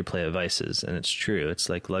there's an interplay of vices, and it's true. It's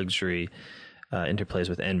like luxury interplays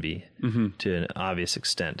with envy to an obvious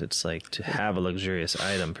extent. It's like to have a luxurious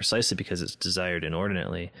item precisely because it's desired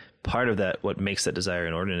inordinately. Part of that, what makes that desire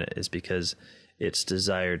inordinate, is because it's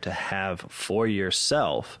desired to have for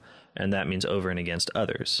yourself, and that means over and against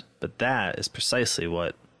others. But that is precisely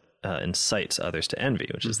what incites others to envy,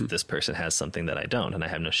 which is that this person has something that I don't, and I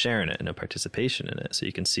have no share in it and no participation in it. So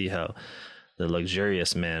you can see how the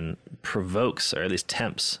luxurious man provokes, or at least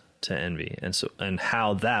tempts, to envy, and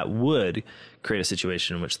how that would create a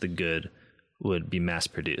situation in which the good would be mass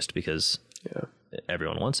produced because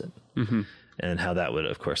everyone wants it, and how that would,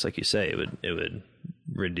 of course, like you say, it would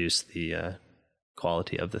reduce the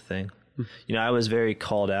quality of the thing. I was very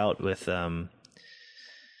called out with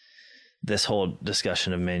this whole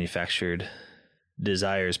discussion of manufactured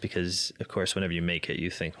desires because, of course, whenever you make it,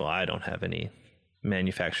 you think, well, I don't have any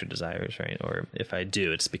manufactured desires, right? Or if I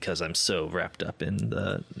do, it's because I'm so wrapped up in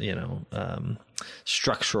the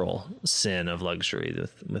structural sin of luxury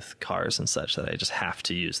with cars and such that I just have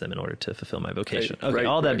to use them in order to fulfill my vocation.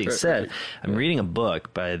 All that being said, I'm reading a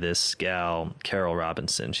book by this gal Carol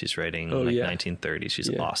Robinson. She's writing 1930s.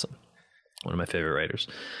 She's awesome, one of my favorite writers.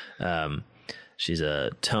 She's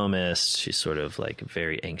a Thomist. She's sort of like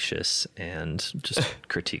very anxious and just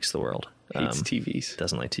critiques the world. Hates TVs.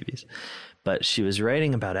 Doesn't like TVs. But she was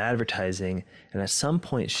writing about advertising, and at some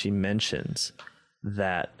point she mentions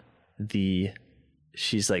that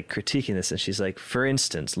she's like critiquing this, and she's like, for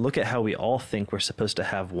instance, look at how we all think we're supposed to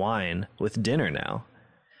have wine with dinner now.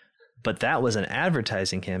 But that was an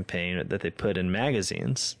advertising campaign that they put in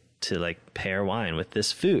magazines to like pair wine with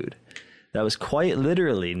this food. That was quite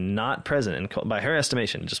literally not present, and by her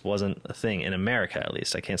estimation, it just wasn't a thing in America, at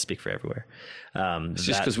least. I can't speak for everywhere. It's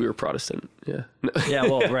just because we were Protestant. Yeah. Yeah,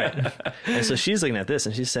 well, right. And so she's looking at this,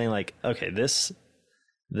 and she's saying, like, okay, this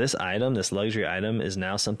item, this luxury item, is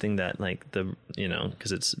now something that, like,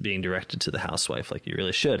 because it's being directed to the housewife, like, you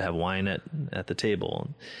really should have wine at the table.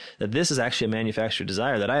 That this is actually a manufactured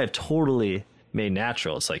desire that I have totally made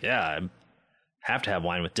natural. It's like, yeah, I have to have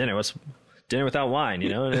wine with dinner. What's dinner without wine,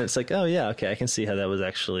 and it's like, oh yeah, okay, I can see how that was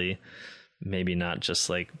actually maybe not just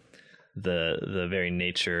like the very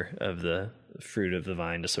nature of the fruit of the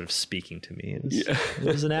vine just sort of speaking to me. It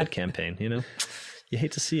was an ad campaign, you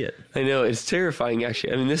hate to see it. I know, it's terrifying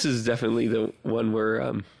actually. I mean, this is definitely the one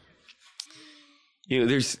where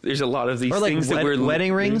there's a lot of these things that we're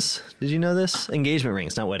wedding rings. Did you know this? Engagement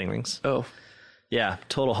rings, not wedding rings. Oh. Yeah,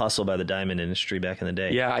 total hustle by the diamond industry back in the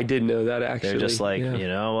day. Yeah, I did know that actually. They're just like, you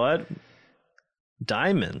know what?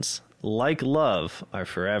 Diamonds, like love, are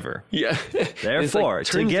forever. Yeah. Therefore, like,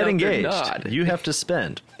 to get engaged, you have to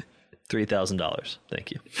spend $3,000.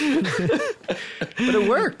 Thank you. But it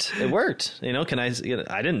worked. It worked. I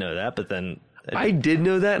didn't know that, but then I did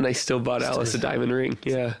know that, and I still bought Alice a diamond ring.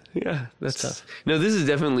 Yeah. Yeah. That's tough. No, this is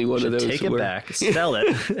definitely one of those. Take it back, sell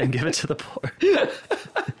it, and give it to the poor.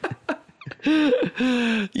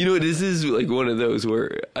 This is like one of those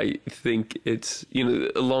where I think it's,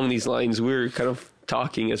 along these lines, we're kind of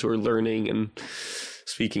talking as we're learning and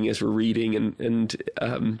speaking as we're reading.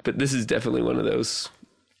 But this is definitely one of those,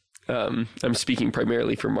 I'm speaking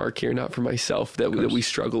primarily for Mark here, not for myself, that we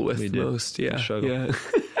struggle with most. Yeah. Yeah.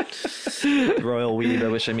 Royal weed. I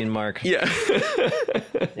wish I mean Mark. Yeah.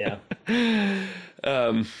 Yeah.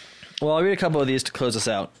 Well, I'll read a couple of these to close us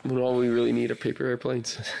out. When all we really need are paper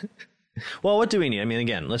airplanes. Well, what do we need? I mean,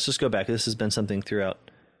 again, let's just go back. This has been something throughout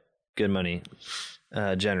Good Money,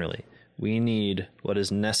 generally. We need what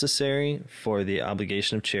is necessary for the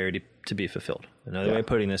obligation of charity to be fulfilled. Another way of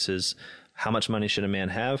putting this is, how much money should a man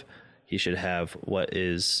have? He should have what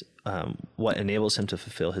is what enables him to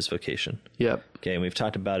fulfill his vocation. Yep. Okay, and we've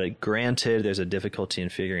talked about it. Granted, there's a difficulty in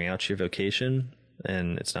figuring out your vocation,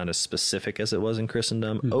 and it's not as specific as it was in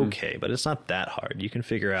Christendom. Mm-hmm. Okay, but it's not that hard. You can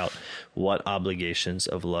figure out what obligations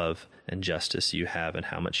of love and justice you have and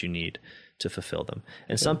how much you need to fulfill them.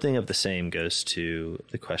 And something of the same goes to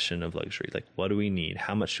the question of luxury. Like, what do we need?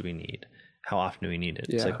 How much do we need? How often do we need it?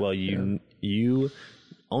 It's like, well, you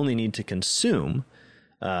only need to consume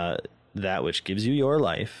that which gives you your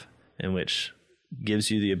life and which gives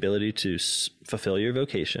you the ability to fulfill your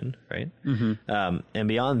vocation, right? Mm-hmm. And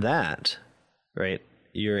beyond that, right,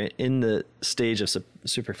 you're in the stage of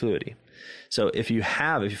superfluity. So if you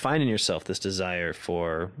find in yourself this desire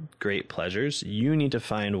for great pleasures, you need to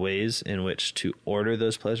find ways in which to order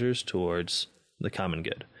those pleasures towards the common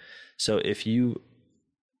good. So if you,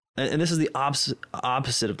 and this is the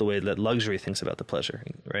opposite of the way that luxury thinks about the pleasure,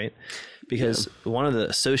 right? Because one of the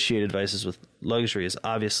associated vices with luxury is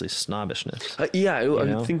obviously snobbishness. I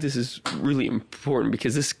think this is really important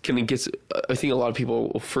because this kind of gets, I think a lot of people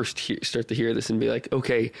will first start to hear this and be like,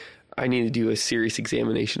 okay, I need to do a serious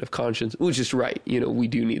examination of conscience, which is right. We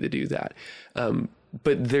do need to do that.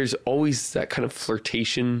 But there's always that kind of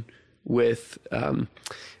flirtation with,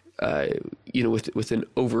 with an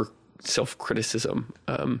over self-criticism,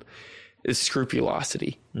 is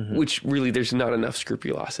scrupulosity, which really there's not enough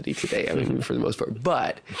scrupulosity today. I mean, for the most part,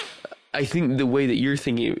 but I think the way that you're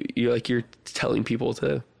thinking, you're telling people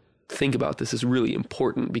to think about this is really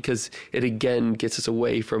important because it again gets us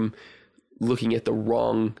away from looking at the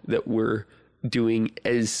wrong that we're doing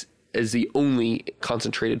as the only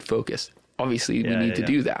concentrated focus. Obviously we need to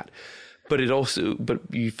do that, but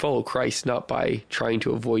you follow Christ not by trying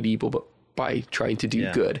to avoid evil, but by trying to do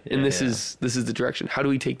good. And this is the direction. How do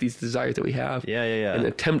we take these desires that we have and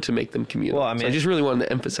attempt to make them communal? Well, I mean, so I just really wanted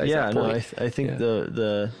to emphasize that point. I think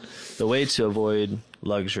the way to avoid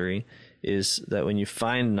luxury is that when you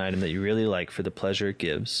find an item that you really like for the pleasure it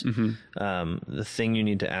gives, the thing you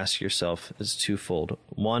need to ask yourself is twofold.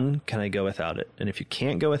 One, can I go without it? And if you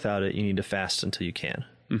can't go without it, you need to fast until you can.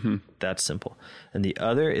 Mm-hmm. That's simple. And the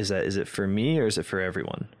other is it for me or is it for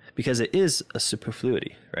everyone? Because it is a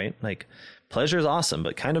superfluity, right? Like pleasure is awesome,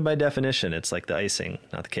 but kind of by definition, it's like the icing,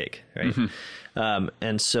 not the cake, right? Mm-hmm.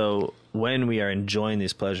 And so when we are enjoying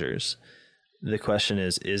these pleasures, the question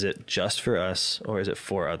is it just for us or is it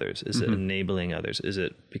for others? Is it enabling others? Is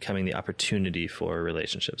it becoming the opportunity for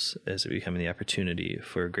relationships? Is it becoming the opportunity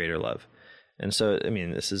for greater love? And so, I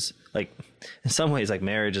mean, this is like, in some ways, like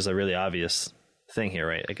marriage is a really obvious thing here,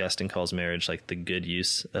 right? Augustine calls marriage like the good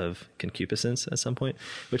use of concupiscence at some point,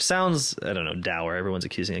 which sounds, I don't know, dour. Everyone's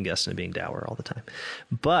accusing Augustine of being dour all the time.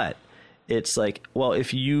 But it's like, well, it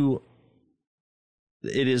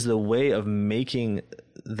is the way of making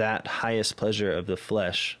that highest pleasure of the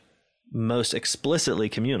flesh most explicitly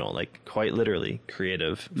communal, like quite literally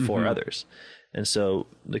creative for others. And so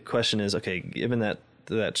the question is, okay, given that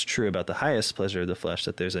that's true about the highest pleasure of the flesh,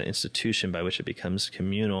 that there's an institution by which it becomes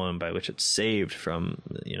communal and by which it's saved from,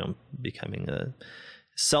 becoming a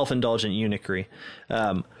self-indulgent eunuchry.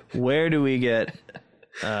 Where do we get,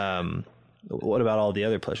 what about all the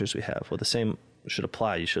other pleasures we have? Well, the same should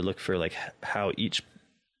apply. You should look for like how each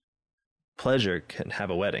pleasure can have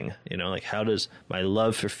a wedding, like how does my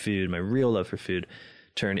love for food, my real love for food,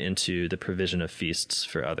 turn into the provision of feasts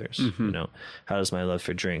for others? How does my love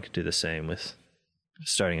for drink do the same with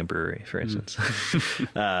starting a brewery, for instance?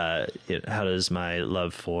 How does my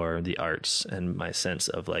love for the arts and my sense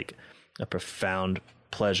of like a profound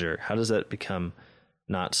pleasure, how does that become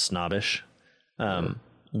not snobbish,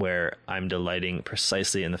 where I'm delighting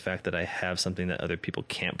precisely in the fact that I have something that other people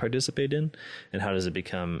can't participate in? And how does it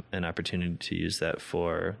become an opportunity to use that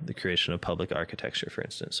for the creation of public architecture, for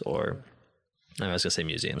instance? Or I was going to say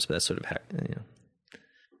museums, but that's sort of,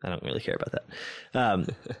 I don't really care about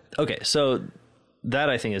that. Okay, so that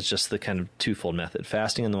I think is just the kind of twofold method.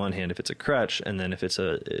 Fasting on the one hand, if it's a crutch, and then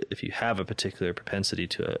if you have a particular propensity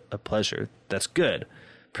to a pleasure, that's good.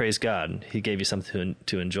 Praise God. He gave you something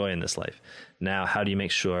to enjoy in this life. Now, how do you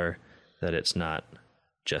make sure that it's not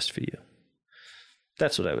just for you?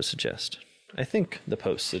 That's what I would suggest. I think the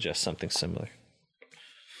Post suggests something similar.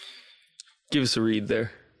 Give us a read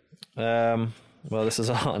there. Well, this is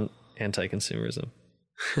on anti-consumerism.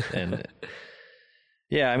 And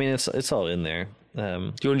yeah, I mean, it's all in there. Do you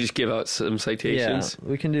want to just give out some citations? Yeah,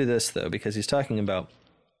 we can do this, though, because he's talking about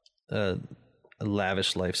a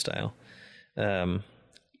lavish lifestyle.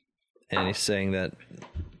 And he's saying that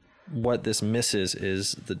what this misses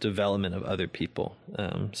is the development of other people.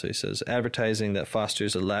 So he says, advertising that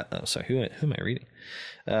fosters who am I reading?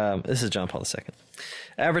 This is John Paul II.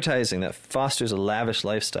 Advertising that fosters a lavish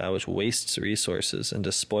lifestyle which wastes resources and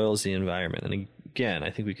despoils the environment. And again,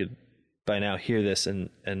 I think we could by now hear this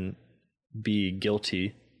and be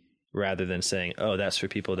guilty rather than saying, oh, that's for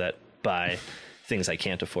people that buy things I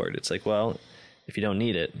can't afford. It's like, well, if you don't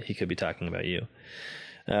need it, he could be talking about you.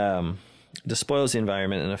 Despoils the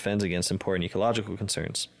environment and offends against important ecological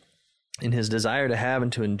concerns. In his desire to have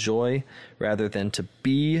and to enjoy rather than to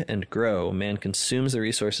be and grow, man consumes the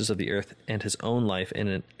resources of the earth and his own life in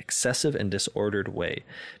an excessive and disordered way.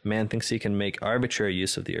 Man thinks he can make arbitrary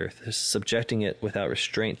use of the earth, subjecting it without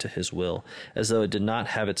restraint to his will, as though it did not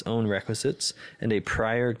have its own requisites and a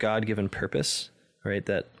prior God-given purpose, right?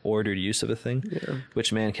 That ordered use of a thing,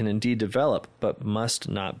 which man can indeed develop, but must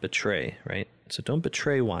not betray, right? So don't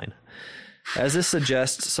betray wine. As this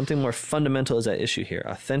suggests, something more fundamental is at issue here: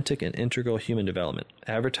 authentic and integral human development.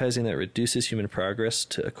 Advertising that reduces human progress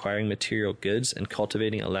to acquiring material goods and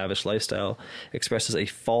cultivating a lavish lifestyle expresses a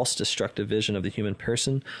false, destructive vision of the human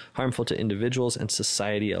person, harmful to individuals and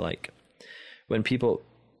society alike. When people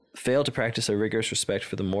fail to practice a rigorous respect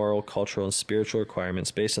for the moral, cultural, and spiritual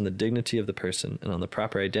requirements based on the dignity of the person and on the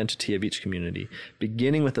proper identity of each community,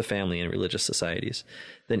 beginning with the family and religious societies,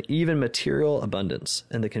 then even material abundance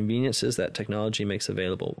and the conveniences that technology makes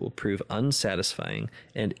available will prove unsatisfying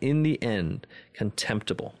and, in the end,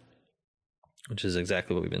 contemptible, which is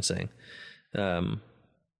exactly what we've been saying.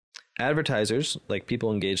 Advertisers, like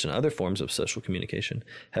people engaged in other forms of social communication,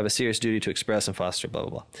 have a serious duty to express and foster blah,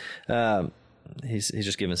 blah, blah. He's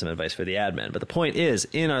just giving some advice for the ad men. But the point is,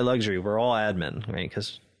 in our luxury, we're all ad men, right?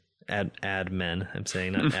 Because ad men, I'm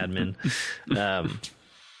saying, not admin.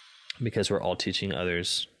 Because we're all teaching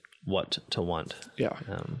others what to want. Yeah.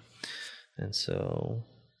 And so,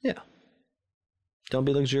 yeah. Don't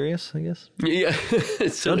be luxurious, I guess. Yeah.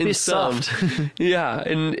 So don't be soft. Yeah.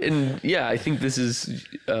 And yeah, I think this is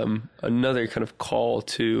another kind of call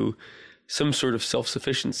to some sort of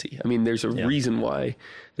self-sufficiency. I mean, there's a reason why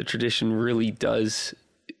the tradition really does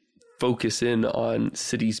focus in on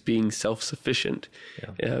cities being self-sufficient.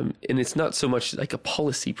 Yeah. And it's not so much like a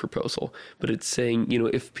policy proposal, but it's saying,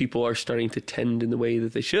 if people are starting to tend in the way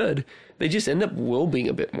that they should, they just end up being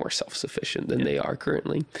a bit more self-sufficient than they are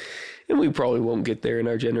currently. And we probably won't get there in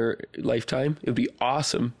our lifetime. It would be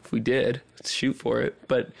awesome if we did. Let's shoot for it.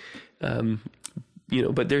 But,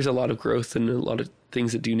 but there's a lot of growth and a lot of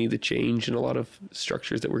things that do need to change and a lot of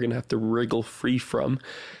structures that we're going to have to wriggle free from.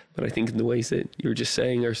 But I think in the ways that you're just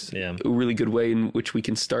saying are a really good way in which we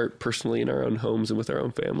can start personally in our own homes and with our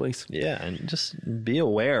own families. Yeah, and just be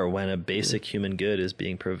aware when a basic human good is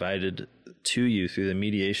being provided to you through the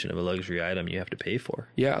mediation of a luxury item you have to pay for.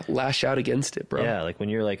 Yeah, lash out against it, bro. Yeah, like when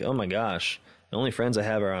you're like, oh my gosh, the only friends I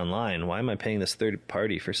have are online. Why am I paying this third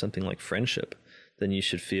party for something like friendship? Then you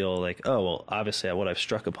should feel like, oh, well, obviously what I've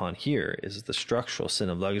struck upon here is the structural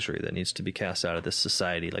sin of luxury that needs to be cast out of this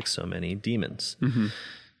society like so many demons. Mm-hmm.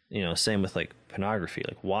 Same with like pornography.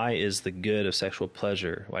 Like, why is the good of sexual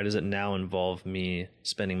pleasure, why does it now involve me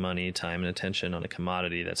spending money, time, and attention on a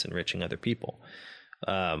commodity that's enriching other people?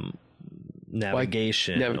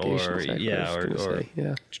 Navigation or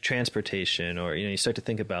transportation, or, you start to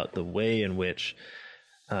think about the way in which,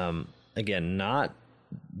 again, not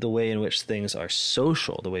the way in which things are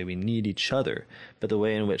social, the way we need each other, but the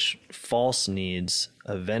way in which false needs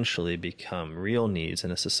eventually become real needs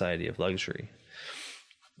in a society of luxury.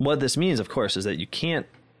 What this means, of course, is that you can't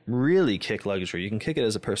really kick luxury. You can kick it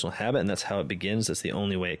as a personal habit, and that's how it begins. That's the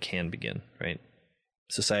only way it can begin, right?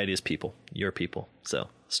 Society is people, your people, so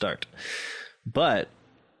start. But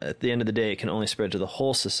at the end of the day, it can only spread to the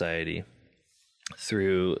whole society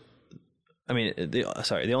through...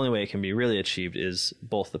 the only way it can be really achieved is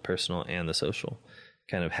both the personal and the social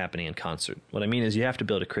kind of happening in concert. What I mean is you have to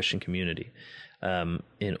build a Christian community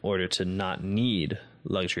in order to not need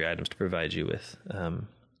luxury items to provide you with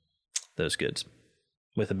those goods,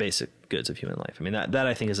 with the basic goods of human life. I mean, that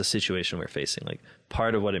I think is a situation we're facing. Like,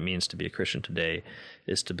 part of what it means to be a Christian today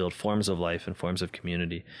is to build forms of life and forms of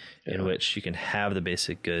community in which you can have the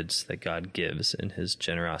basic goods that God gives in his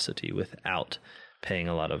generosity without paying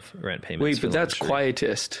a lot of rent payments. Wait, but that's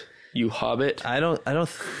quietist, you hobbit. I don't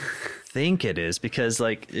think it is, because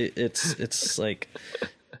like it's like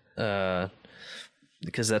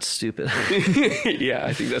because that's stupid. Yeah,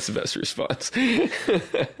 I think that's the best response.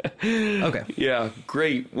 Okay. Yeah,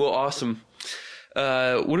 great. Well, awesome. What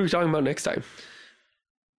are we talking about next time?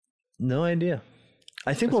 No idea.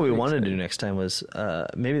 I think what we wanted to do next time was,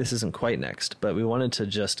 maybe this isn't quite next, but we wanted to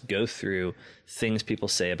just go through things people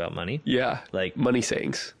say about money. Yeah, like money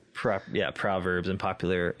sayings. proverbs and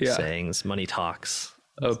popular sayings. Money talks.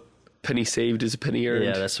 A penny saved is a penny earned.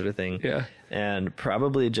 Yeah, that sort of thing. Yeah. And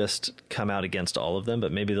probably just come out against all of them,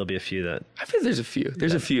 but maybe there'll be a few that... I bet there's a few.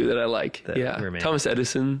 There's a few that I like. Remain. Thomas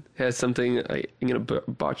Edison has something, I'm going to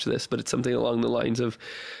botch this, but it's something along the lines of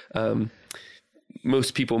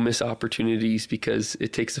most people miss opportunities because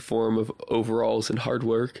it takes the form of overalls and hard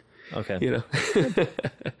work. Okay.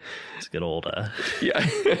 It's good old... Yeah.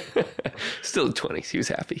 Still in 20s. He was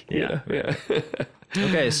happy. Yeah.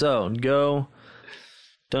 Okay, so go.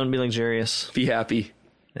 Don't be luxurious. Be happy.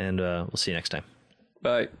 And we'll see you next time.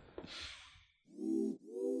 Bye.